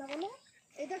দেখা যায় না, বলো?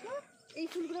 এই দেখো, এই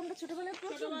ফুলগুলো আমরা ছোটবেলায়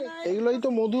প্রচুর দেখতাম। এগুলোই তো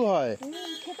মধু হয়।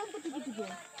 খেতাম তো টিপে টিপে।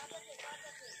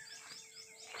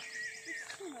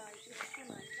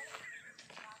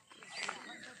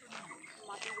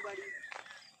 মাটির বাড়ি।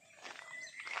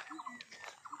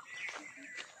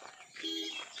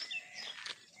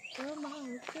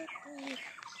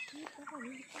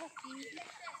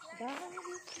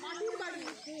 মাটির বাড়ি।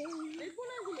 এই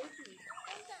কোনাগুলো কি?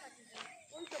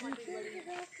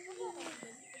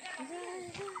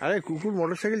 আরে কুকুর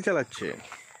মোটরসাইকেল চালাচ্ছে।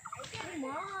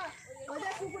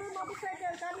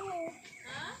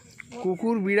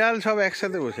 কুকুর বিড়াল সব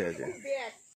একসাথে বসে আছে।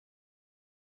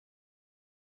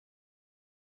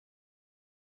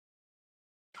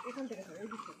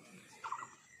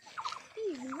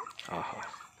 আহা,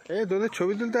 এই তোদের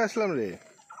ছবি তুলতে আসলাম রে।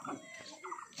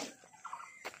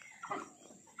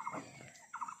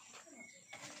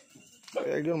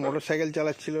 একজন মোটরসাইকেল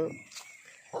চালাচ্ছিল।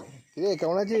 রে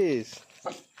কেমন আছিস?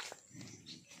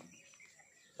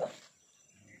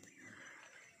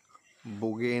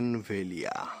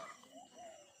 বোগেনভেলিয়া।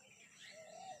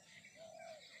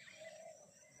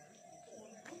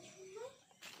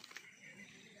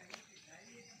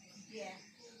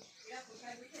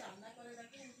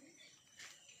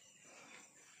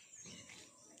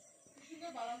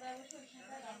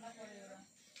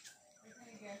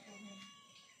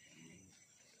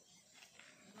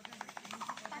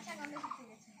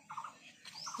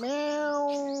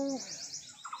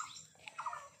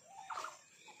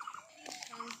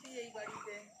 এই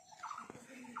বাড়িতে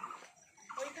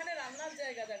ওইখানে রান্নার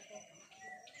জায়গা দেখো,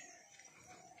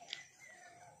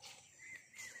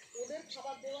 ওদের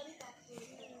খাবার দেওয়ারই পাত্র।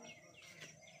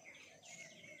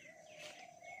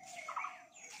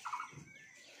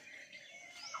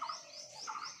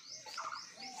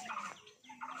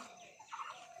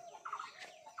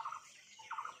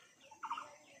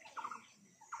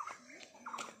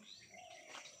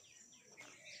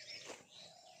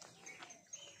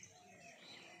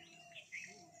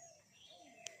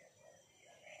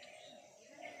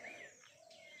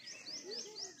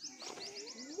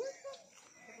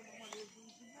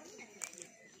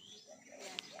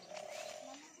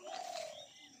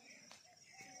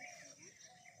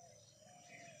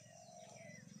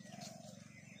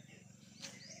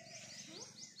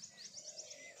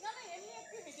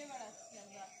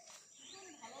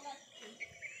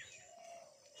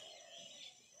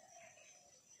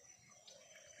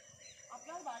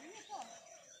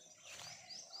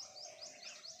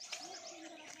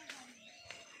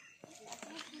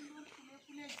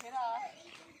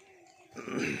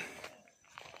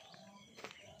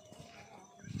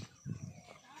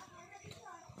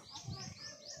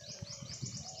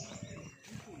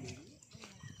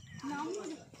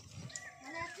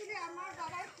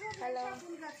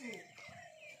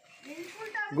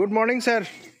 Good morning sir.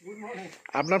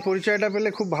 আপনার পরিচয়টা পেলে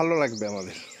খুব ভালো লাগবে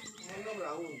আমাদের।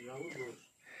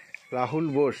 রাহুল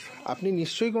বোস। আপনি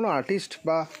নিশ্চয়ই কোনো আর্টিস্ট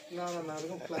বা? না না না,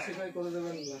 এরকম ক্লাসিফাই করে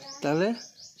দেবেন না। তাহলে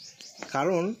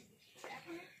কারণ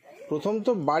প্রথম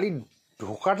তো বাড়ি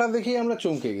ঢোকাটা দেখেই আমরা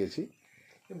চমকে গেছি।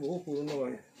 বহু পুরনো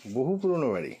বাড়ি। বহু পুরনো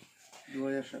বাড়ি।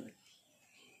 2000 সালে।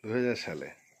 2000 সালে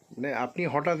মানে আপনি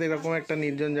হঠাৎ এরকম একটা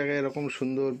নির্জন জায়গায় এরকম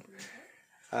সুন্দর।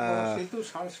 কিন্তু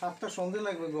 7টা সন্ধে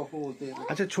লাগবে গল্প বলতে।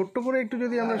 আচ্ছা, ছোট্ট করে একটু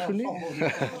যদি আমরা শুনি।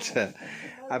 আচ্ছা,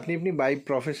 আপনি বাই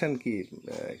প্রফেশন কি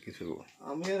কিছু?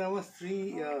 আমি আর আমার স্ত্রী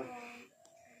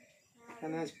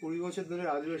এখানে আজ 20 বছর ধরে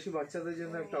আদিবাসী বাচ্চাদের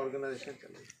জন্য একটা অর্গানাইজেশন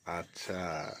চালাই। আচ্ছা,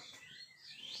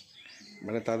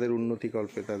 মানে তাদের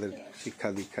উন্নতিকল্পে, তাদের শিক্ষা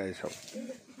দীক্ষা এসব।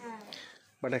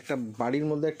 বাট একটা বাড়ির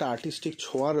মধ্যে একটা আর্টিস্টিক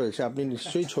ছোঁয়া রয়েছে। আপনি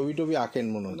নিশ্চয়ই ছবি টবি আঁকেন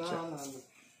মনে হচ্ছে।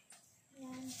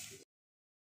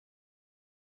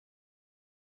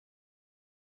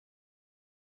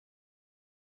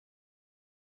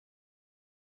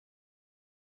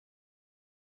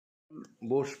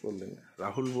 বোস বললেন,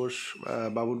 রাহুল বোস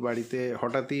বাবুর বাড়িতে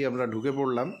হঠাৎই আমরা ঢুকে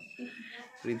পড়লাম।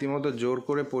 রীতিমতো জোর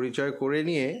করে পরিচয় করে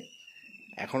নিয়ে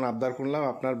এখন আবদার করলাম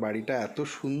আপনার বাড়িটা এত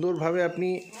সুন্দরভাবে আপনি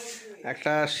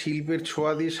একটা শিল্পের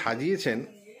ছোঁয়া দিয়ে সাজিয়েছেন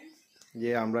যে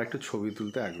আমরা একটু ছবি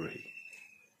তুলতে আগ্রহী।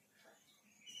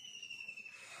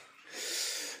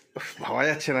 ভাবা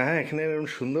যাচ্ছে না। হ্যাঁ, এখানে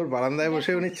সুন্দর বারান্দায়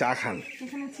বসে উনি চা খান।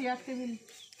 এখানে চেয়ার টেবিল।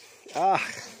 আহ,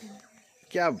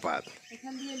 क्या बात।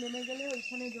 এখান দিয়ে নেমে গেলে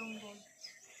ওইখানে জঙ্গল,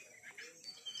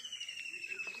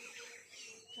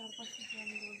 চারপাশে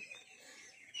জঙ্গল।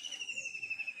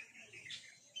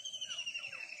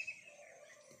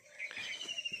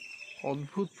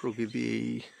 অদ্ভুত প্রকৃতি। এই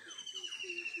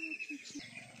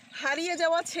হারিয়ে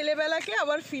যাওয়া ছেলেবেলাকে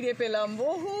আবার ফিরে পেলাম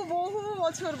বহু বহু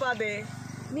বছর বাদে।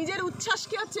 নিজের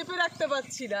উচ্ছ্বাসকে আর চেপে রাখতে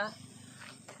পারছি না।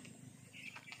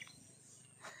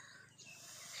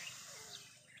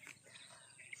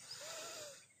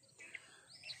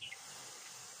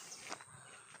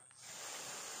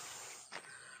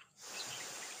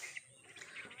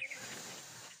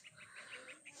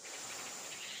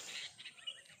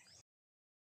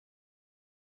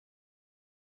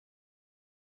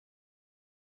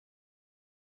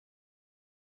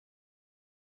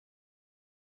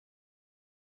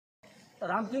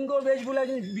 রামকিঙ্কর বেশ বলে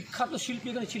একজন বিখ্যাত শিল্পী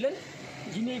এখানে ছিলেন,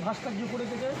 যিনি এই ভাস্কর্য করে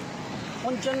থেকে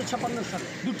 55-56 সালে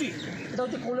দুটি। এটা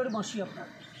হচ্ছে কোলের মাসি আপনার,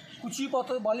 কুচি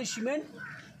পাথর বালি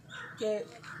সিমেন্টকে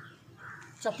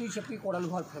চাপিয়ে করাল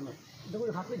ঘর ফেলে। দেখুন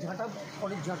হাতে ঝাঁটা,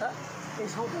 খড়ের ঝাঁটা। এই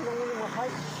সাঁওতাল রঙের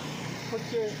মাথায়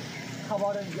হচ্ছে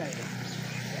খাবারের জায়গা,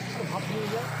 ভাত নিয়ে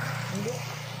যায় নিয়ে।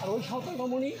 আর ওই সাঁওতাল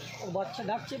রমণী ওর বাচ্চা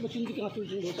ডাকছে পেছন দিকে আঁচল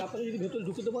চিন্তা হচ্ছে। আপনারা যদি ভেতরে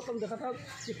ঢুকতে পারতাম দেখাতাম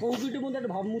যে কৌকিটের মধ্যে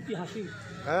একটা ভাবমূর্তি হাসির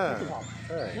ভাব,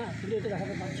 হ্যাঁ, কিন্তু এটা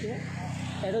দেখাতে পারছি না।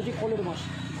 এটা হচ্ছে কোলের মাসি,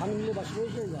 ধানগুলো বাসি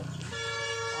রয়েছে যাচ্ছে।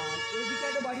 আর এই দিকে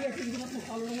একটা বাড়ি আছে, কিন্তু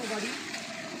কালো রঙের বাড়ি।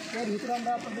 এর ভিতরে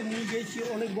আমরা আপনাদের নিয়ে গিয়েছি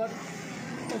অনেকবার।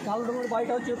 ওই কালো রঙের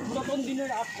বাড়িটা হচ্ছে পুরাতন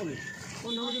দিনের আর্ট কলেজ,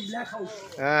 ওর নাম হচ্ছে ব্ল্যাক হাউস।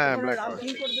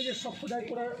 রামকিং করবে যে সব খোদাই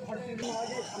করার ঘরে মারা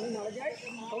যায়, স্বামী মারা যায়,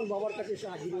 তখন বাবার কাছে এসে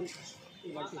আজীবন।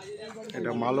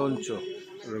 এটা মালঞ্চ,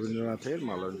 রবীন্দ্রনাথের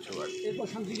মালঞ্চ বাড়ি। এরপর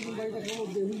শান্তিনিকেতন বাড়ি দেখাবো,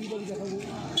 বেহুলি বাড়ি দেখাবো।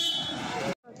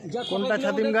 কোনটা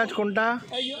ছাতিম গাছ কোনটা?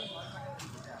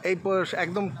 এই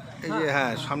একদম এই যে,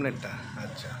 হ্যাঁ সামনেরটা।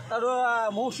 আচ্ছা। আর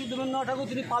মহর্ষি দেবেন্দ্রনাথ ঠাকুর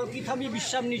তিনি পালকি থামিয়ে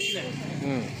বিশ্রাম নিয়েছিলেন,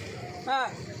 হ্যাঁ,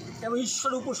 এবং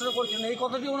ঈশ্বর উপাসনা করেছিলেন। এই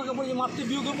কথাটি ওনাকে বলছে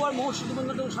মাতৃবিয়োগের পর মহর্ষি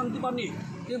দেবেন্দ্রনাথ ঠাকুর শান্তি পাননি,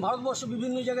 তিনি ভারতবর্ষে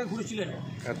বিভিন্ন জায়গায় ঘুরেছিলেন।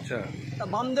 আচ্ছা। তা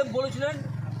বামদেব বলেছিলেন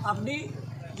আপনি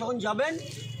যখন যাবেন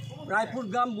রায়পুর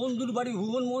গ্রাম বন্ধুর বাড়ি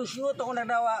ভুবন মোহন সিংহ, তখন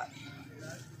একটা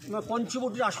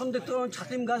পঞ্চবটির আসন দেখতে পাবেন,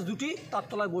 ছাতিম গাছ দুটি, তার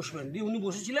তলায় বসবেন। দিয়ে উনি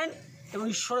বসেছিলেন এবং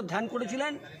ঈশ্বরের ধ্যান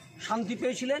করেছিলেন, শান্তি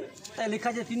পেয়েছিলেন। তাই লেখা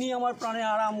যে তিনি আমার প্রাণে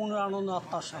আরাম, মনের আনন্দ,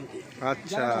 আত্মার শান্তি।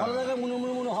 যারা ভালো জায়গায় মনে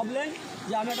মনে মনে ভাবলেন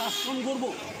যে আমি একটা আশ্রম করবো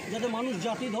যাতে মানুষ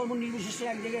জাতি ধর্ম নির্বিশেষে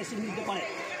এক জায়গায় এসে মিলতে পারে,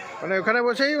 মানে ওখানে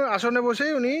বসেই, আসনে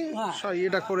বসেই উনি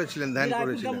এটা করেছিলেন, ধ্যান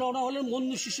করেছিলেন। রওনা হলেন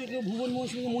বন্ধু শিষ্যকে ভুবন মোহন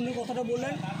সিংহ মনের কথাটা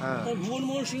বললেন। ভুবন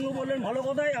মোহন সিংহ বললেন ভালো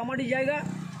কথাই, আমারই জায়গা,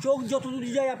 চোখ যত দূর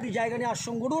যায় আপনি জায়গা নিয়ে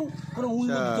আশ্রম করুন, কোনো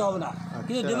মূল্য দিতে হবে না।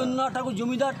 কিন্তু দেবেন্দ্রনাথ ঠাকুর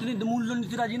জমিদার, তিনি মূল্য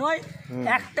নিতে রাজি নয়।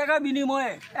 1 টাকা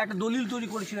বিনিময়ে একটা দলিল তৈরি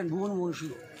করেছিলেন ভুবন মোহন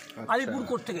সিংহ আলিপুর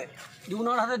কোর্ট থেকে, যে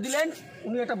ওনার হাতে দিলেন।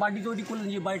 উনি একটা বাড়ি তৈরি করলেন,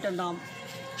 যে বাড়িটার নাম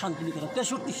শান্তিনিকেতন।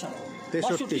 63 সালে,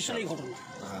 62 সালে এই ঘটনা।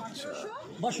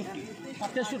 62 আর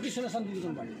 63 সালে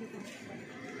শান্তিনিকেতন বাড়ি।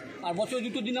 আর বছরে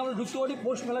 2 দিন আমরা ঢুকতে পারি।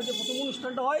 পৌষ মেলার যে প্রথম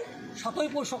অনুষ্ঠানটা হয় 7ই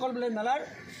পৌষ সকালবেলায় মেলার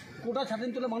কোটা ছাতিম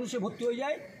তোলা মানুষে ভর্তি হয়ে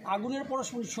যায়। আগুনের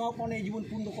পরস্পর সমাপনে এই জীবন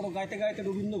পূর্ণ করো গাইতে গাইতে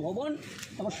রবীন্দ্র ভবন,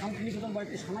 তারপর শান্তিনিকেতন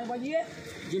বাড়িতে সানাই বাজিয়ে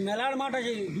যে মেলার মাঠ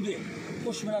আছে দূরে,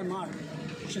 পৌষ মেলার মাঠ,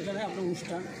 সেখানে আপনার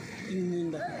অনুষ্ঠান 3 দিন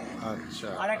দেখা। আচ্ছা।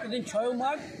 আর একটা দিন 6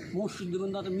 মাঘ মহর্ষি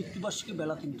দেবেন্দ্রনাথের মৃত্যুবার্ষিকী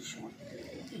বেলা 3টের সময়।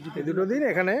 এই দুটো দিন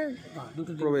এখানে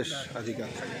প্রবেশ অধিকার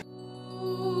থাকে।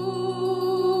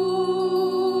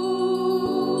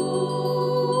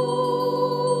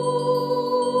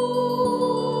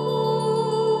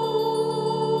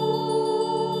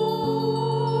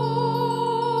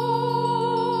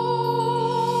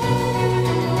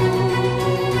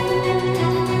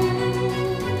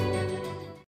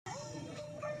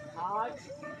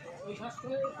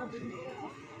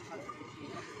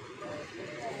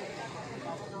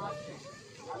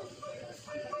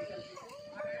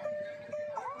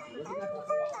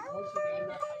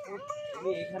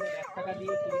 এখানে 1 টাকা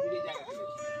দিয়ে পুরোপুরি জায়গা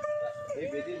কিনেছি। এই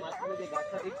বেদির মাঝখানে যে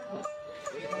গাছটা দেখছো,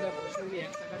 এখানে বসে উনি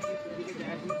 1 টাকা দিয়ে পুরোপুরি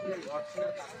জায়গা কিনেছিলেন।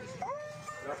 লটসিনার কাছ থেকে,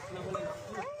 লটসিনা বলে নাম,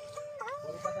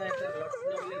 কলকাতায় একটা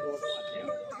লটসিনা বলে রোড আছে,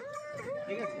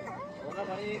 ঠিক আছে? ওনার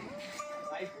বাড়ি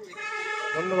রায়পুর।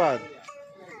 ধন্যবাদ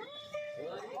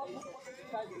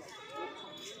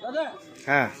দাদা।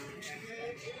 হ্যাঁ,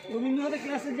 রবীন্দ্রনাথের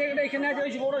ক্লাসের জায়গাটা এখানে আছে,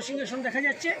 ওই বড় সিংহাসন দেখা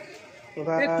যাচ্ছে,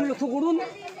 একটু লক্ষ্য করুন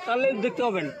তাহলে দেখতে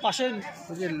পাবেন পাশে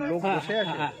লোক বসে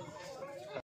আছে। হ্যাঁ।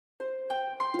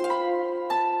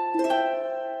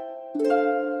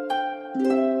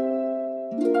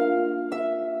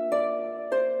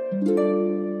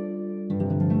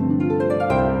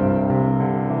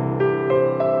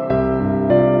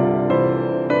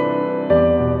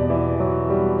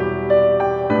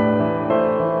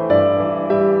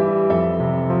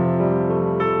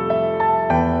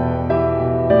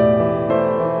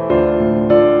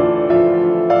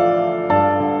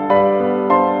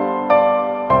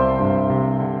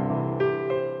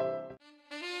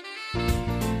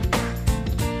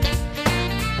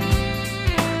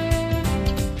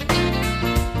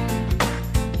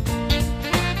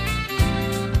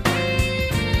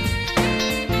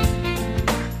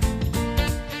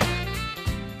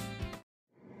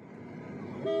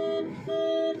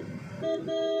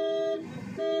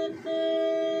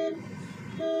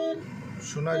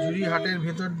 সোনাঝুরি হাটের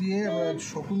ভেতর দিয়ে আমরা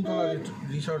শকুন্তলা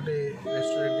রিসর্টে,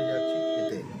 রেস্টুরেন্টে যাচ্ছি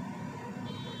খেতে।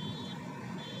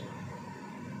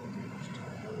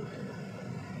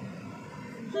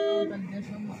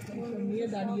 নিয়ে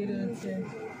দাঁড়িয়ে রয়েছে।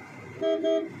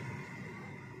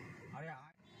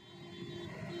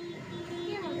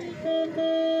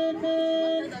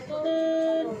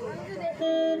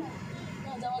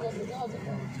 যাওয়া যাবে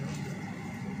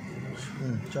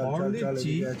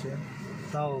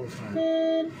তাও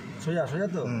সোজা সোজা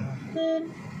তো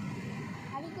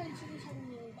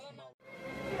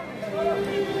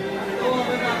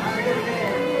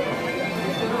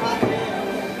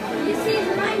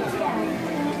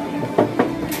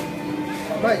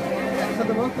ভাই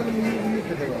একসাথে বল তাহলে মিলিয়ে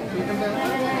খেতে পারো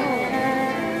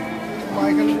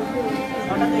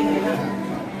এইখানটা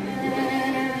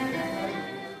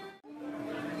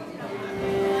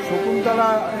শকুন্তলা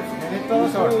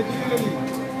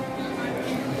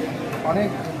অনেক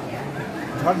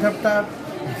ঝড়ঝাপটা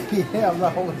আমরা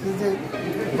অবশেষে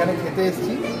এখানে খেতে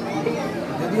এসেছি,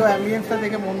 যদিও অ্যাম্বিয়েন্সটা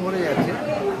দেখে মন ভরে যাচ্ছে।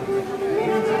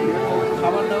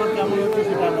 খাবার দাবার কেমন হচ্ছে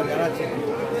সেটা আমরা জানাচ্ছি।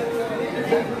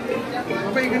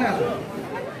 এখানে আসো।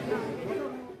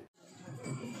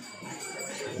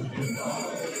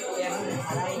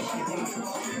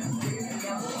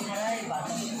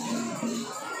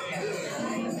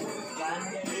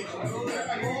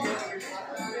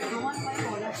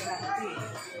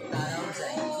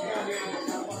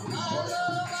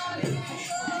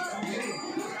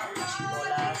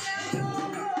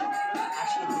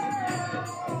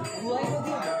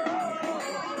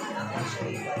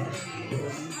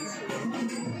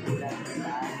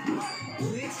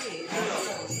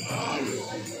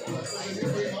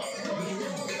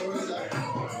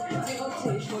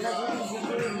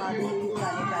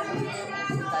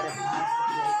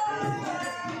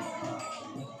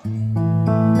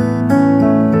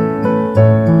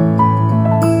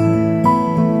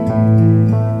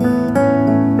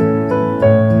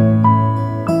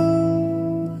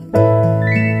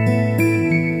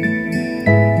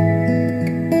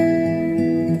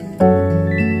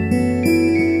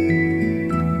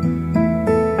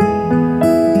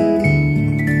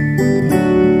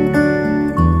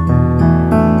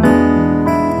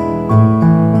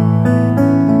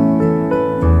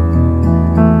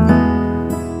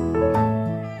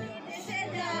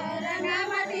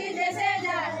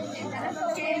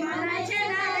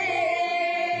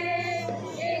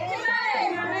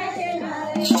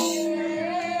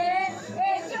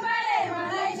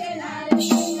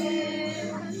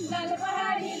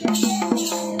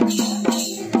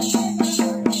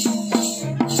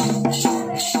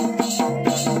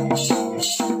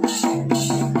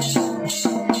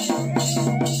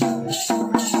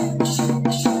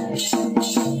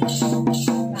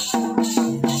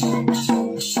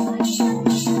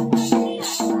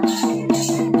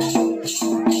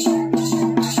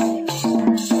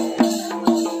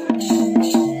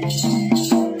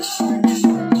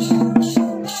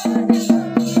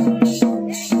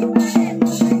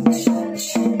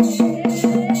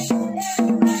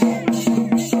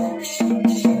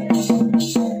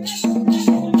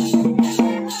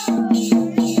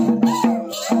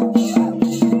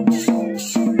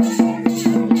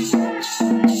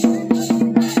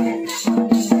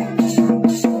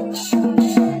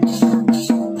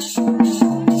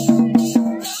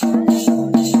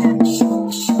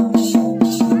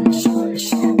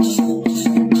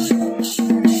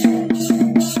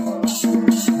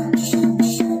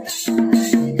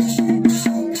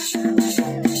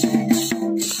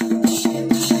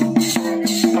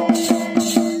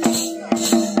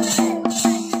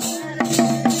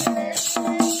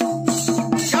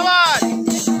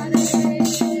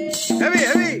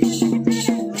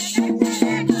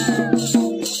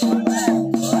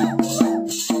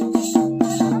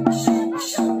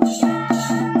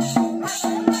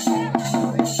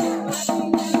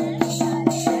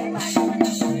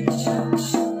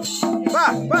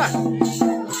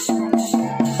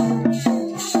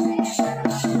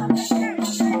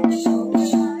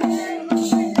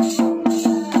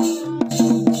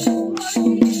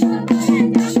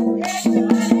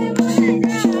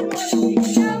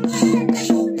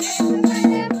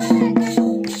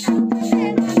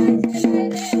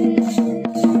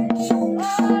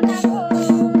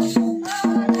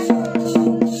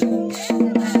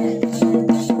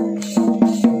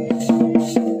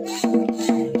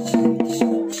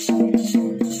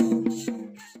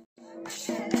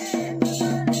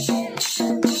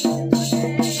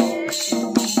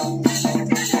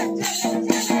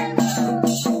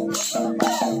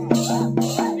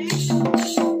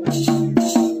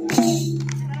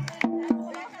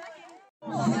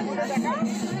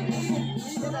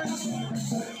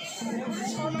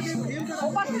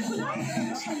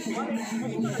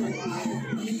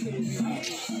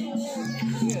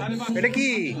 এটা কি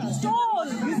স্টোর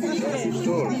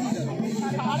স্টোর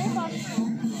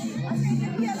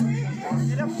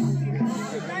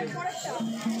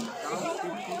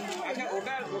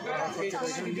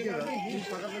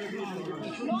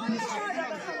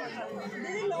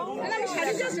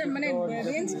মানে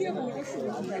রেঞ্জ কিরকম?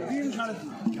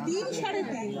 3 সাড়ে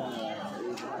 3।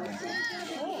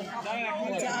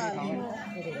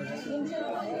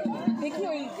 দেখি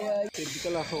ওই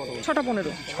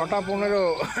 6:15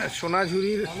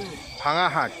 সোনাঝুরির ভাঙা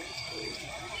হাট।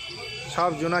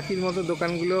 সব জোনাকির মতো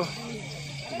দোকানগুলো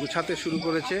গুছাতে শুরু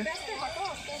করেছে।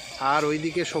 আর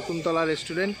ওইদিকে শকুন্তলা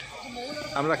রেস্টুরেন্ট,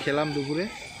 আমরা খেলাম দুপুরে।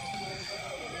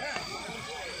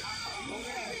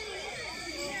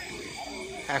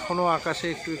 এখনও আকাশে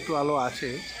একটু একটু আলো আছে।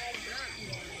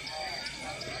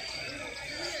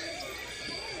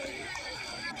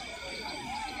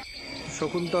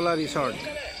 শকুন্তলা রিসর্ট।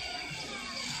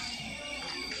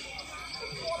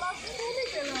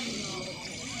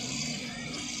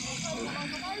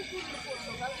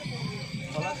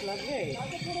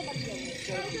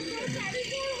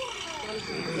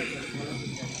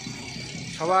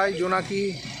 সবাই জোনাকি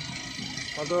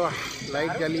কত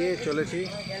লাইট জ্বালিয়ে চলেছি।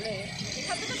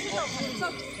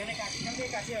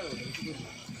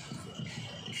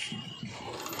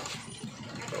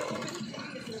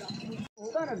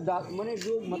 मैंने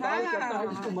जो मताल करता है,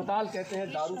 जिसको मताल कहते हैं,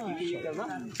 दारू पी के ये करना,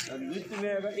 नृत्य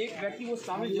में अगर एक व्यक्ति वो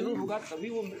शामिल जरूर होगा तभी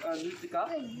वो नृत्य का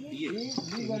ये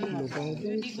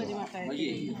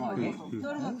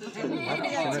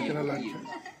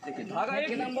देखिए धागा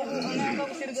एक नंबर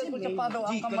सिर को चप्पा दो,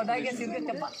 आपका मदाई के सिर के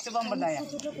चप्पा से बम बनाया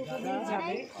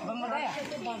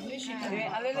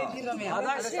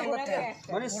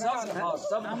मैंने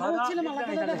सब धागा।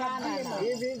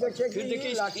 फिर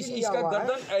देखिए इसका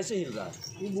गर्दन ऐसे हिल रहा है,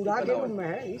 ये बूढ़ा के रूम में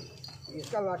है,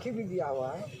 इसका लाठी भी दिया हुआ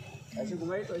है। ऐसे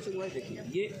घुमाए तो ऐसे घुमाए। देखिए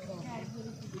ये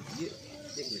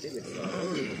देख लीजिए बेटे,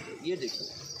 ये देखिए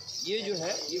ये जो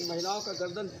है ये महिलाओं का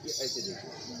गर्दन ऐसे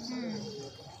देखिए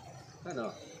है ना,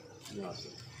 यहाँ से।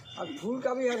 अब फूल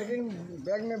का भी है, लेकिन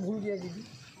बैग में भूल गया दीदी।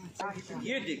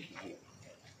 ये देखिए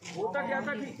होता क्या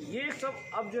था कि ये सब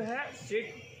अब जो है सेट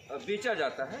बेचा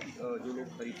जाता है, जो लोग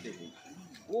खरीदते हैं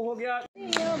वो हो गया।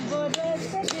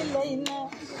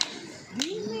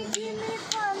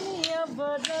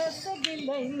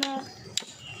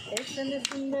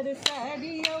 सुंदर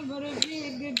साड़ी अमर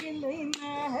बीग गिलैना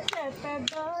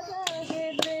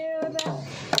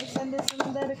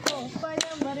सुंदर खोपाय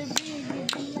अमर बीग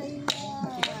गिलैना।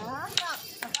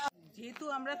 যেহেতু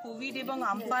আমরা কোভিড এবং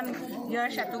আমফান যারা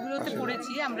সেতগুলোতে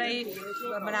পড়েছি, আমরা এই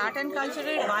মানে আর্ট অ্যান্ড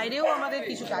কালচারের বাইরেও আমাদের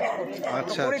কিছু কাজ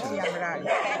করেছি আমরা।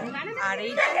 আর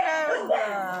এইটা একটা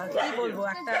কি বলবো,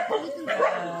 একটা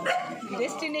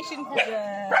ডেস্টিনেশন,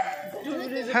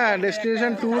 হ্যাঁ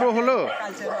ডেস্টিনেশন ট্যুরও হলো,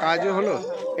 কাজও হলো।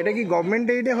 এটা কি গভর্নমেন্ট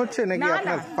এইডে হচ্ছে নাকি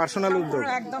আপনার পার্সোনাল উদ্যোগ?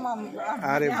 একদম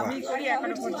আরে বাহ, আমি করি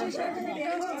এখনো পর্যন্ত।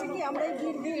 আমরা এই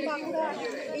বীরভূম বাঁকুড়া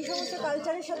এই সমস্ত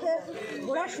কালচারের সাথে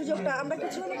ঘোরার সুযোগটা আমরা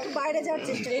কিছু একটু বাইরে যাওয়ার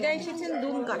চেষ্টা। এরা এসেছেন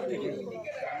দুমকাট থেকে,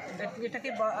 এটাকে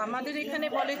আমাদের এখানে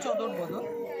বলে চদর বদল,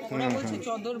 ওরা বলছে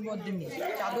চদর বদমি,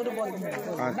 চাদর বদমি।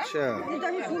 আচ্ছা, কিন্তু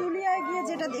আমি পুরুলিয়ায় গিয়ে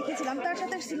যেটা দেখেছিলাম তার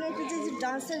সাথে সিলেটের যে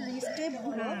ডান্সের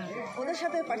স্টেপগুলো ওদের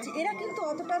সাথে পারছি, এরা কিন্তু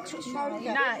অতটা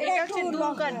না, এটা হচ্ছে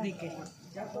দুমকার দিকে,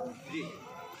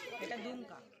 এটা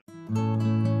দুমকা।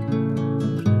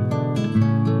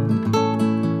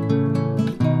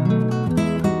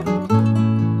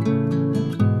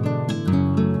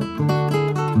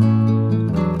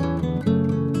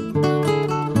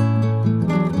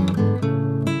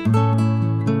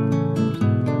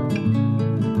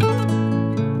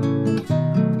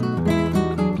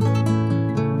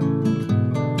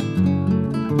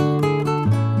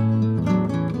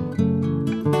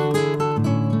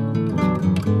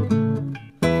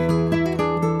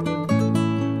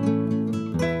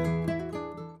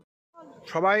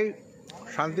 সবাই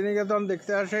শান্তিনিকেতন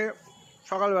দেখতে আসে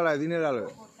সকালবেলায় দিনের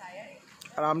আলোয়।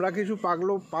 আর আমরা কিছু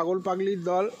পাগল পাগলির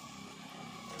দল,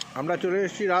 আমরা চলে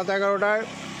এসেছি রাত 11টায়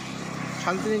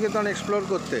শান্তিনিকেতন এক্সপ্লোর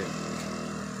করতে।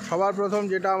 সবার প্রথম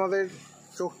যেটা আমাদের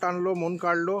চোখ টানলো, মন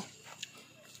কাড়লো,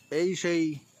 এই সেই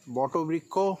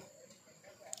বটবৃক্ষ,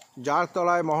 যার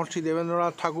তলায় মহর্ষি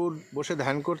দেবেন্দ্রনাথ ঠাকুর বসে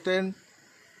ধ্যান করতেন।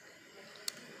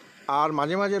 আর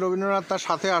মাঝে মাঝে রবীন্দ্রনাথ তার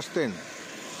সাথে আসতেন।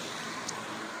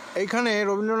 এইখানে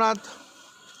রবীন্দ্রনাথ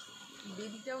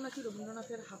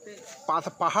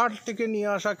পাহাড় থেকে নিয়ে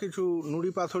আসা কিছু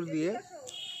নুড়ি পাথর দিয়ে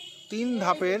 3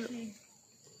 ধাপের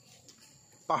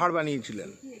পাহাড় বানিয়েছিলেন।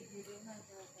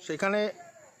 সেখানে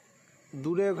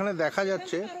দূরে ওখানে দেখা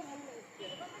যাচ্ছে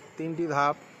 3টি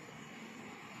ধাপ।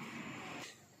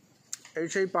 এই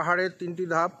সেই পাহাড়ের 3টি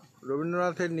ধাপ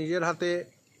রবীন্দ্রনাথের নিজের হাতে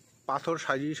পাথর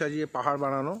সাজিয়ে সাজিয়ে পাহাড়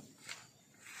বানানো।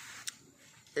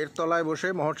 এর তলায় বসে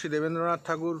মহর্ষি দেবেন্দ্রনাথ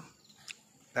ঠাকুর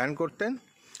ধ্যান করতেন।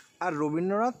 আর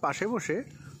রবীন্দ্রনাথ পাশে বসে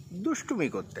দুষ্টুমি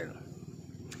করতেন।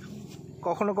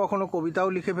 কখনো কখনো কবিতাও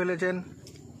লিখে ফেলেছেন।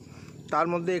 তার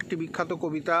মধ্যে একটি বিখ্যাত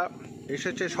কবিতা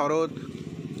এসেছে, শরৎ,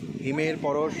 হিমের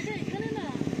পরশ।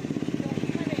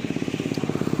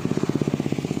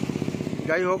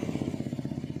 যাই হোক,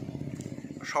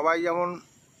 সবাই যেমন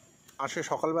আসে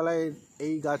সকালবেলায়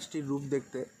এই গাছটির রূপ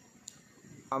দেখতে,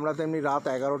 আমরা তেমনি রাত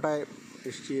 11টায়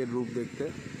এসছি এর রূপ দেখতে।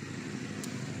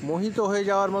 মোহিত হয়ে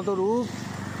যাওয়ার মতো রূপ,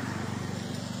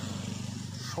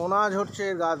 সোনা ঝরছে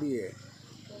এর গা দিয়ে।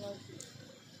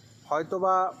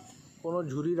 হয়তোবা কোনো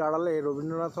ঝুড়ির আড়ালে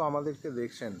রবীন্দ্রনাথও আমাদেরকে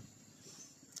দেখছেন।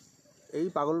 এই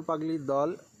পাগল পাগলির দল,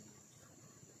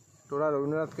 তোরা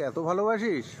রবীন্দ্রনাথকে এত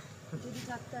ভালোবাসিস?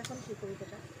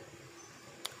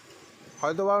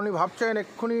 হয়তোবা উনি ভাবছেন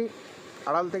এক্ষুনি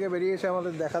আড়াল থেকে বেরিয়ে এসে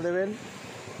আমাদের দেখা দেবেন।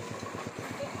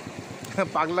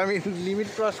 পাগলামি লিমিট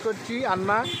ক্রস করছি।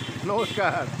 আন্না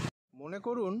নমস্কার। মনে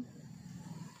করুন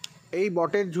এই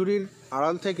বটের ঝুড়ির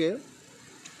আড়াল থেকে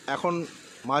এখন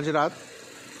মাঝরাত,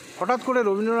 হঠাৎ করে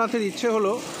রবীন্দ্রনাথের ইচ্ছে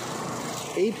হলো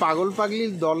এই পাগল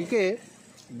পাগলির দলকে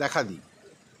দেখা দিই।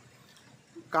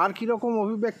 কার কীরকম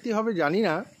অভিব্যক্তি হবে জানি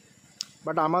না,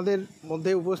 বাট আমাদের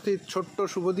মধ্যে উপস্থিত ছোট্ট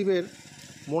শুভদীপের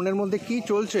মনের মধ্যে কি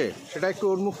চলছে সেটা একটু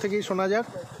ওর মুখ থেকেই শোনা যাক।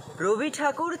 রবি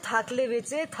ঠাকুর থাকলে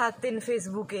বেঁচে থাকতেন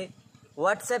ফেসবুকে,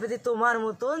 হোয়াটসঅ্যাপেতে তোমার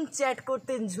মতন চ্যাট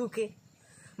করতেন ঝুঁকে,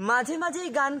 মাঝে মাঝেই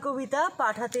গান কবিতা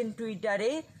পাঠাতেন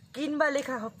টুইটারে, কিংবা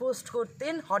লেখা পোস্ট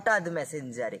করতেন হঠাৎ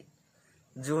মেসেঞ্জারে।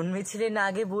 জন্মেছিলেন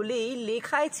আগে বলেই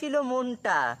লেখায় ছিল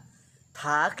মনটা,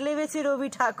 থাকলে বেঁচে রবি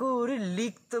ঠাকুর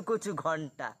লিখত কচু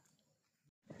ঘন্টা।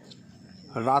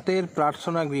 রাতের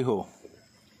প্রার্থনা গৃহ,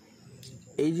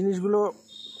 এই জিনিসগুলো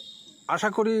আশা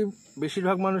করি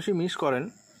বেশিরভাগ মানুষই মিস করেন,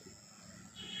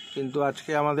 কিন্তু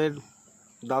আজকে আমাদের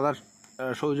দাদার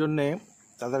সৌজন্যে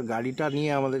দাদার গাড়িটা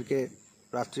নিয়ে আমাদেরকে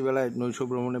রাত্রিবেলায় নৈশ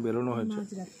ভ্রমণে বেরোনো হয়েছে।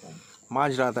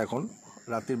 মাঝরাত, এখন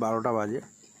রাত্রি 12টা বাজে।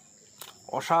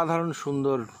 অসাধারণ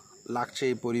সুন্দর লাগছে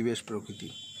এই পরিবেশ, প্রকৃতি।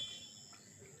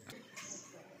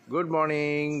 Good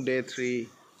morning, day 3।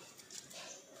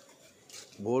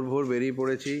 ভোর ভোর বেরিয়ে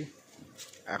পড়েছি।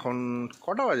 এখন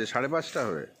কটা বাজে? 5:30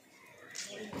 হবে।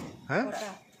 হ্যাঁ,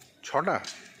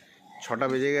 6টা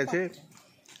বেজে গেছে।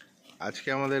 আজকে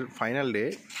আমাদের ফাইনাল ডে,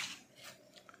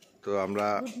 তো আমরা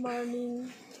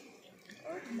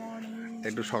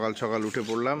একটু সকাল সকাল উঠে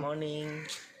পড়লাম।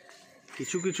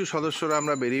 কিছু কিছু সদস্যরা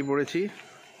আমরা বেরিয়ে পড়েছি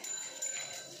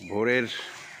ভোরের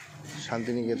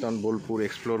শান্তিনিকেতন বোলপুর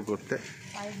এক্সপ্লোর করতে।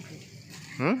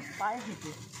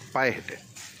 পায়ে হেঁটে,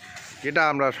 যেটা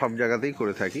আমরা সব জায়গাতেই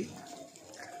করে থাকি।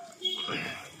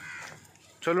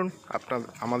 চলুন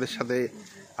আমাদের সাথে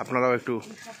আপনারাও একটু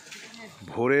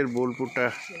ভোরের বোলপুরটা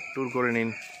ট্যুর করে নিন।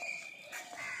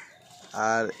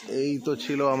 আর এই তো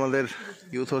ছিল আমাদের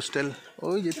ইউথ হোস্টেল,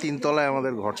 ওই যে 3 তলায়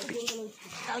আমাদের ঘরটি,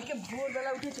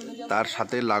 তার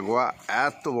সাথে লাগোয়া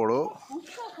এত বড়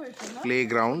প্লে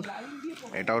গ্রাউন্ড,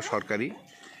 এটাও সরকারি।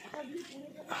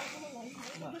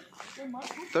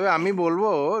 তবে আমি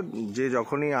বলবো যে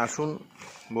যখনই আসুন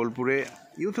বোলপুরে,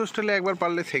 ইউথ হোস্টেলে একবার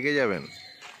পারলে থেকে যাবেন,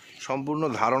 সম্পূর্ণ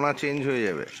ধারণা চেঞ্জ হয়ে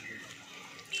যাবে।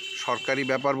 সরকারি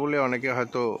ব্যাপার বলে অনেকে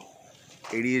হয়তো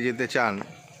এড়িয়ে যেতে চান,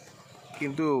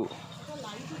 কিন্তু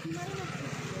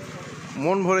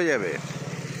মন ভরে যাবে।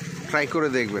 ট্রাই করে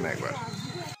দেখবেন একবার।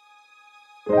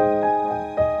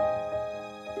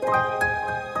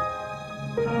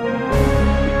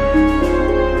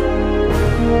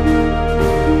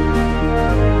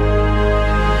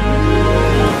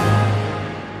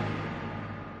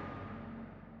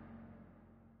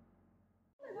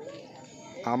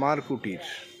 আমার কুটির,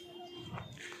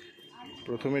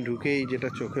 প্রথমে ঢুকেই যেটা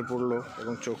চোখে পড়লো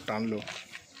এবং চোখ টানলো,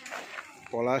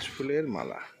 পলাশ ফুলের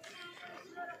মালা।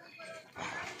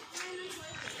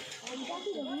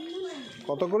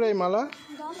 কত করে এই মালা?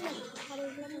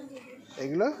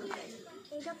 এগুলো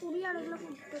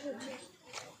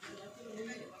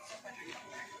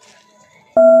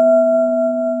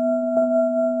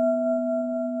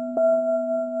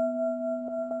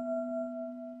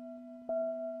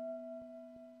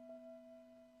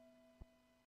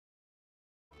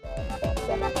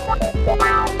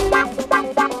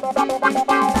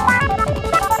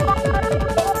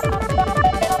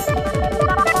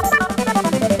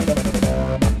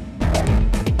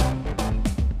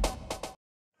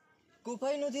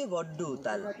কুপাই নদী বড্ড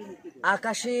উতাল,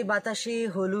 আকাশে বাতাসে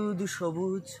হলুদ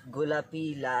সবুজ গোলাপি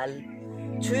লাল,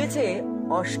 ছুঁয়েছে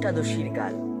অষ্টাদশীর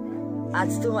কাল।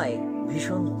 আজ তোমায়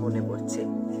ভীষণ মনে পড়ছে,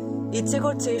 ইচ্ছে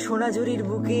করছে সোনাঝুরির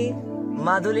বুকে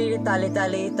মাদলের তালে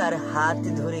তালে তার হাত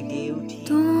ধরে গেয়ে উঠি।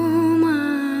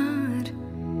 তোমার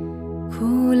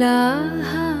খোলা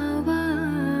হাওয়ায়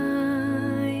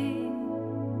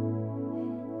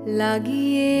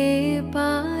লাগিয়ে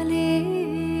পালে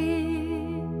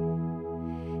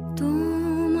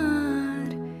তোমার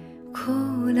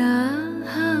খোলা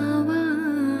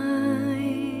হাওয়ায়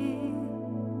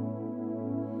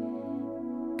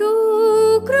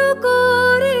টুকরো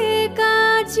করে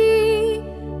কাছি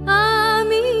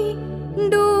আমি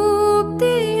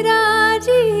ডুবতে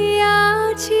রাজি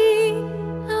আছি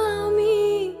আমি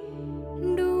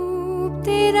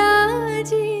ডুবতে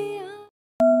রাজি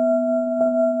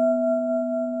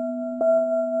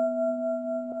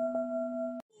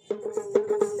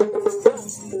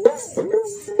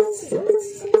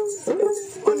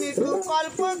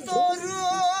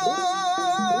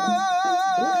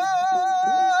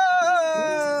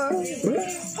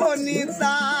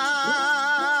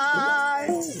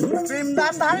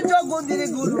প্রেমদাতার জগদির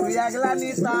গুরু একলা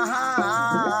নিতা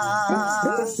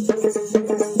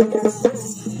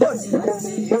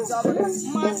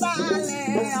মাতালে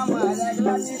আমার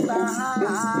একলা নিতা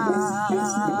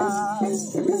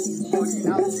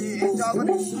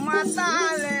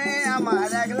মাতালে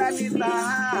আমার একলা নিতা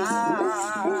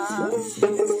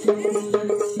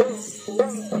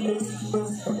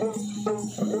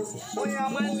ওই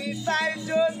আমার নিতাই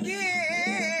যদি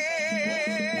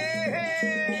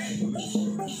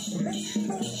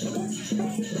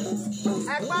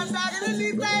একবার ডাকলে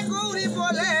নিতাই গৌরী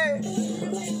বলে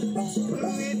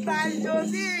নিতাই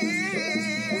যদি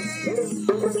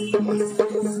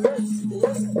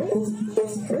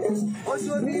ও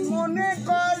যদি মনে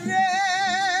করে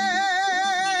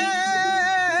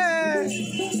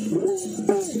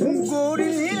গৌরী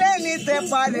নিলে নিতে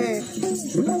পারে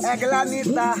একলা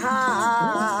নিতা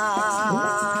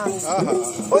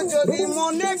ও যদি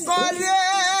মনে করে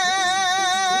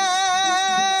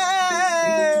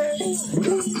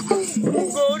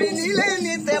গৌরী নিলে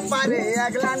নিতে পারে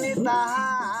একলা নিতা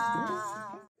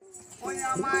ওই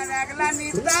আমার একলা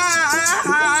নিতা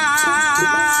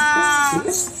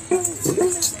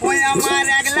ওই আমার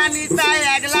একলা নিতাই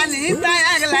একলা নিতাই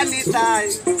একলা নিতাই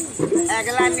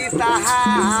একলা নিতা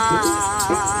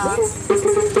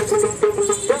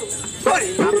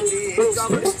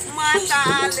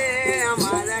মাতালে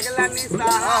আমার একলা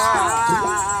নিতা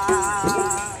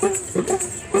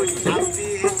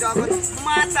জগৎ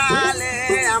মাতালে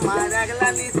আমার একলা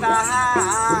নিতা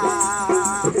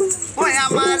ওই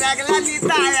আমার একলা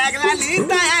নিতা একলা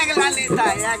নিতা একলা নিতা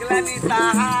একলা নিতা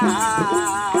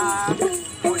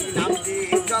ওই নাম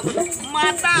দিয়ে জগৎ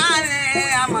মাতালে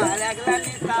আমার একলা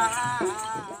নিতা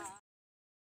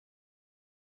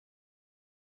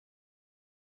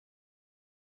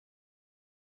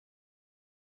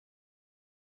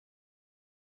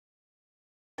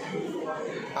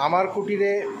আমার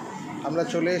কুটিরে আমরা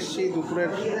চলে এসেছি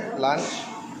দুপুরের লাঞ্চ।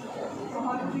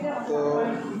 তো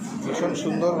ভীষণ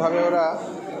সুন্দরভাবে ওরা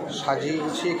সাজিয়ে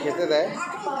গুছিয়ে খেতে দেয়।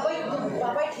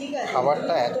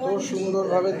 খাবারটা এত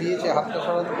সুন্দরভাবে দিয়েছে, হাতটা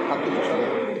সরাতে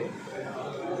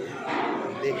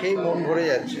দেখেই মন ভরে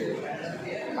যাচ্ছে।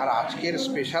 আর আজকের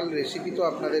স্পেশাল রেসিপি তো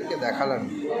আপনাদেরকে দেখালাম।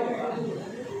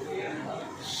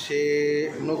 সে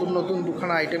নতুন নতুন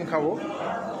দুখানা আইটেম খাবো।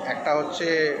 একটা হচ্ছে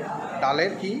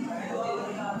ডালের কি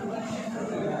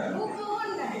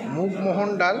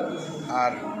মুগমোহন ডাল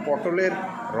আর পটলের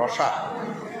রসা,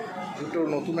 দুটো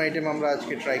নতুন আইটেম আমরা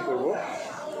আজকে ট্রাই করব।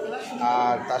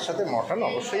 আর তার সাথে মটন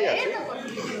অবশ্যই আছে।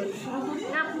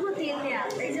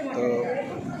 তো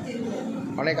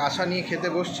অনেক আশা নিয়ে খেতে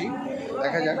বসছি,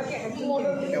 দেখা যাক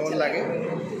কেমন লাগে।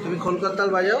 তুমি খোলকতাল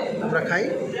বাজাও, আমরা খাই।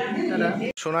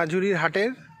 সোনাঝুরির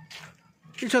হাটের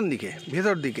পিছন দিকে,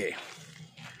 ভেতর দিকে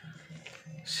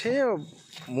সে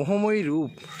মোহময়ী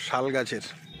রূপ শাল গাছের।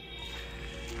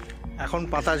 এখন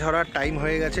পাতা ঝরার টাইম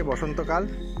হয়ে গেছে, বসন্তকাল।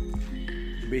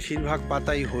 বেশিরভাগ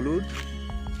পাতাই হলুদ,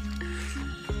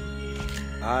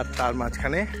 আর তার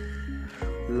মাঝখানে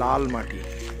লাল মাটি।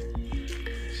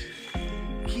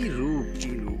 কি রূপ,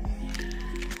 কি রূপ!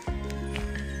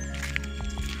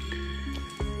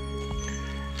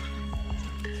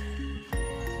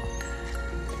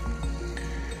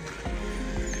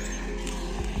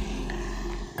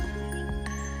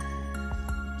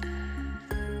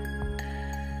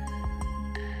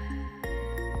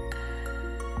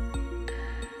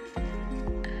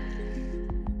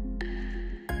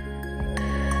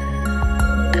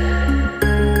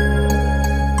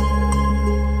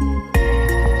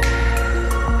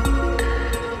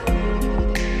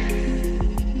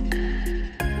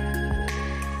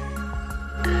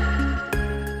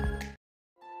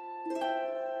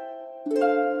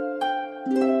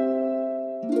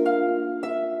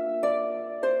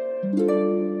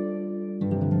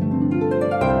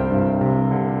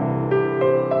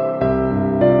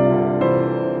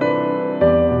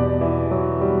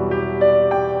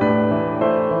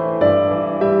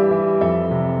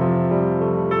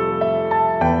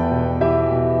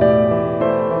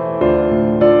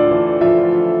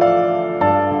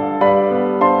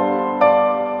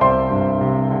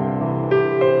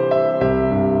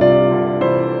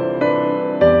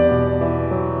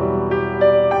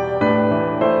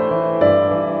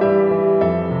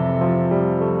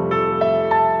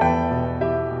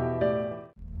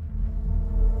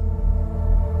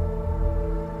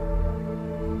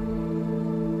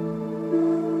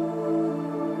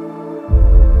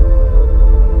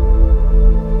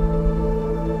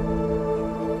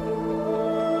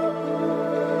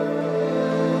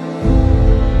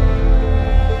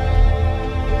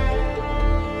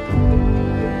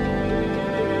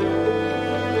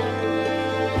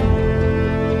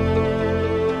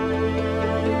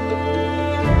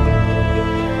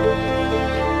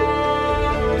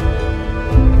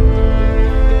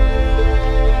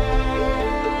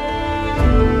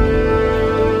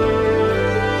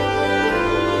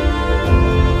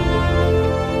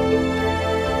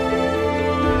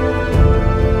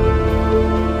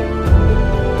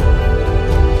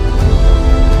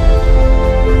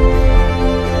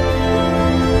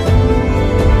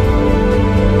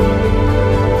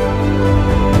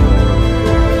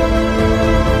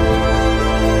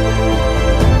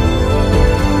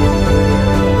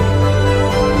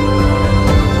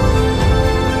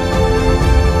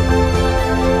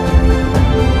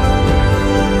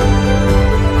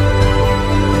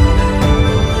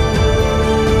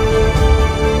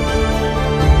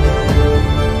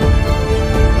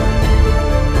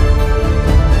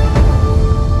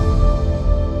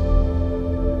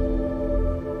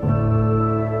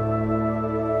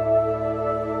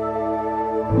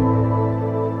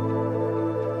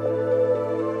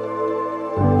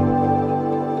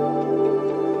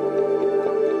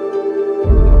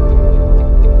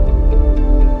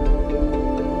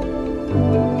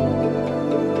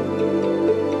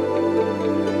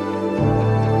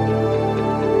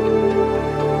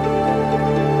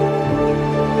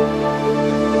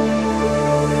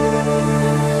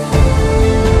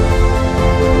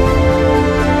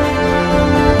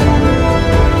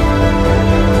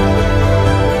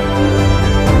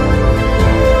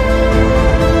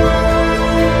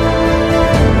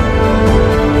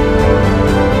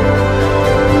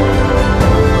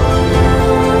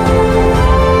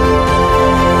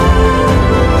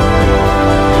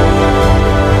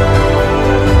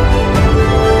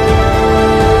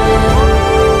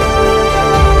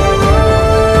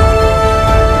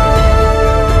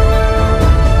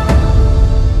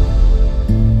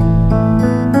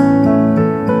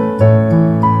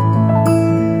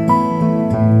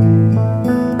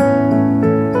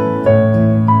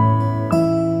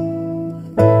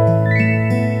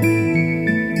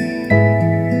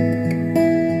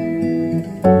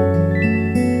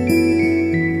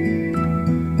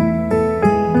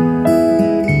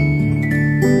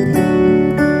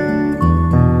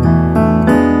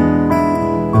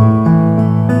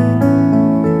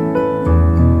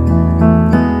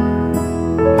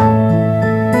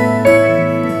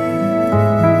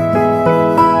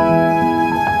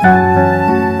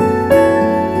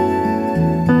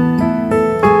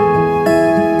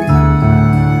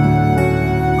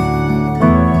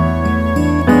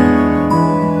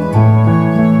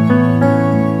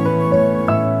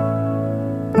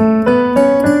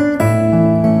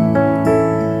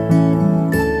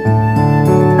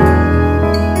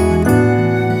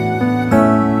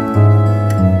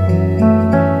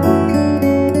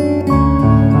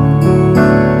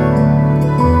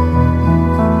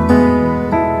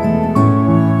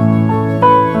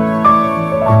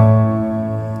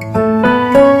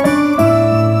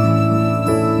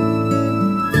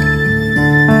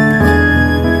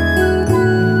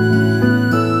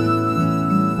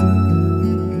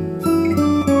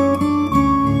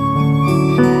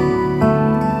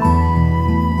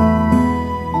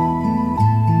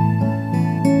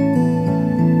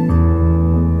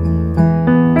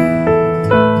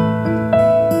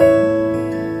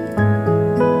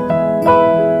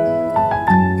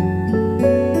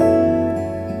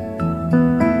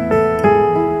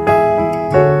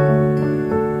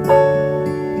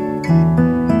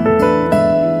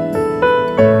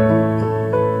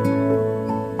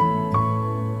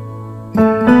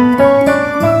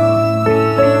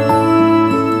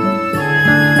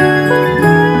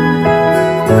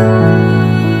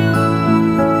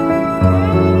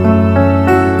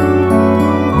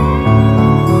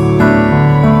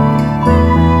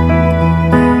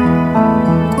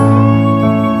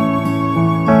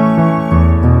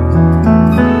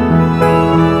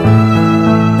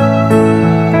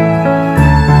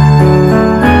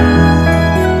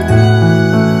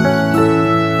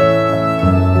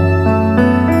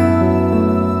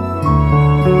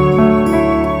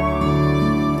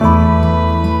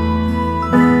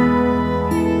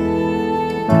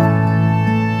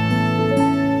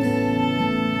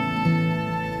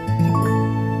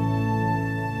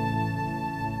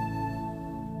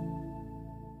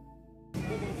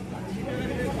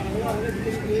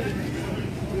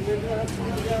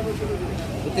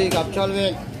 চারটে কাপ চলবে।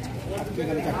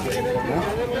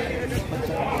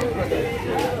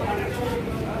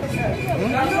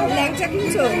 ল্যাংচা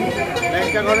কিনছো?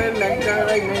 ল্যাংচা ঘরের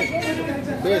ল্যাংচারাই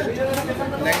বেস্ট।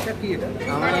 ল্যাংচা কি এটা?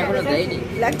 আমার এখনো দেয়নি।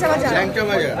 ল্যাংচা ভাজা। ল্যাংচা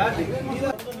ভাজা।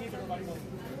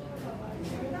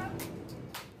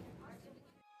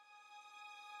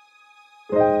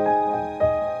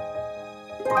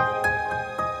 Thank you.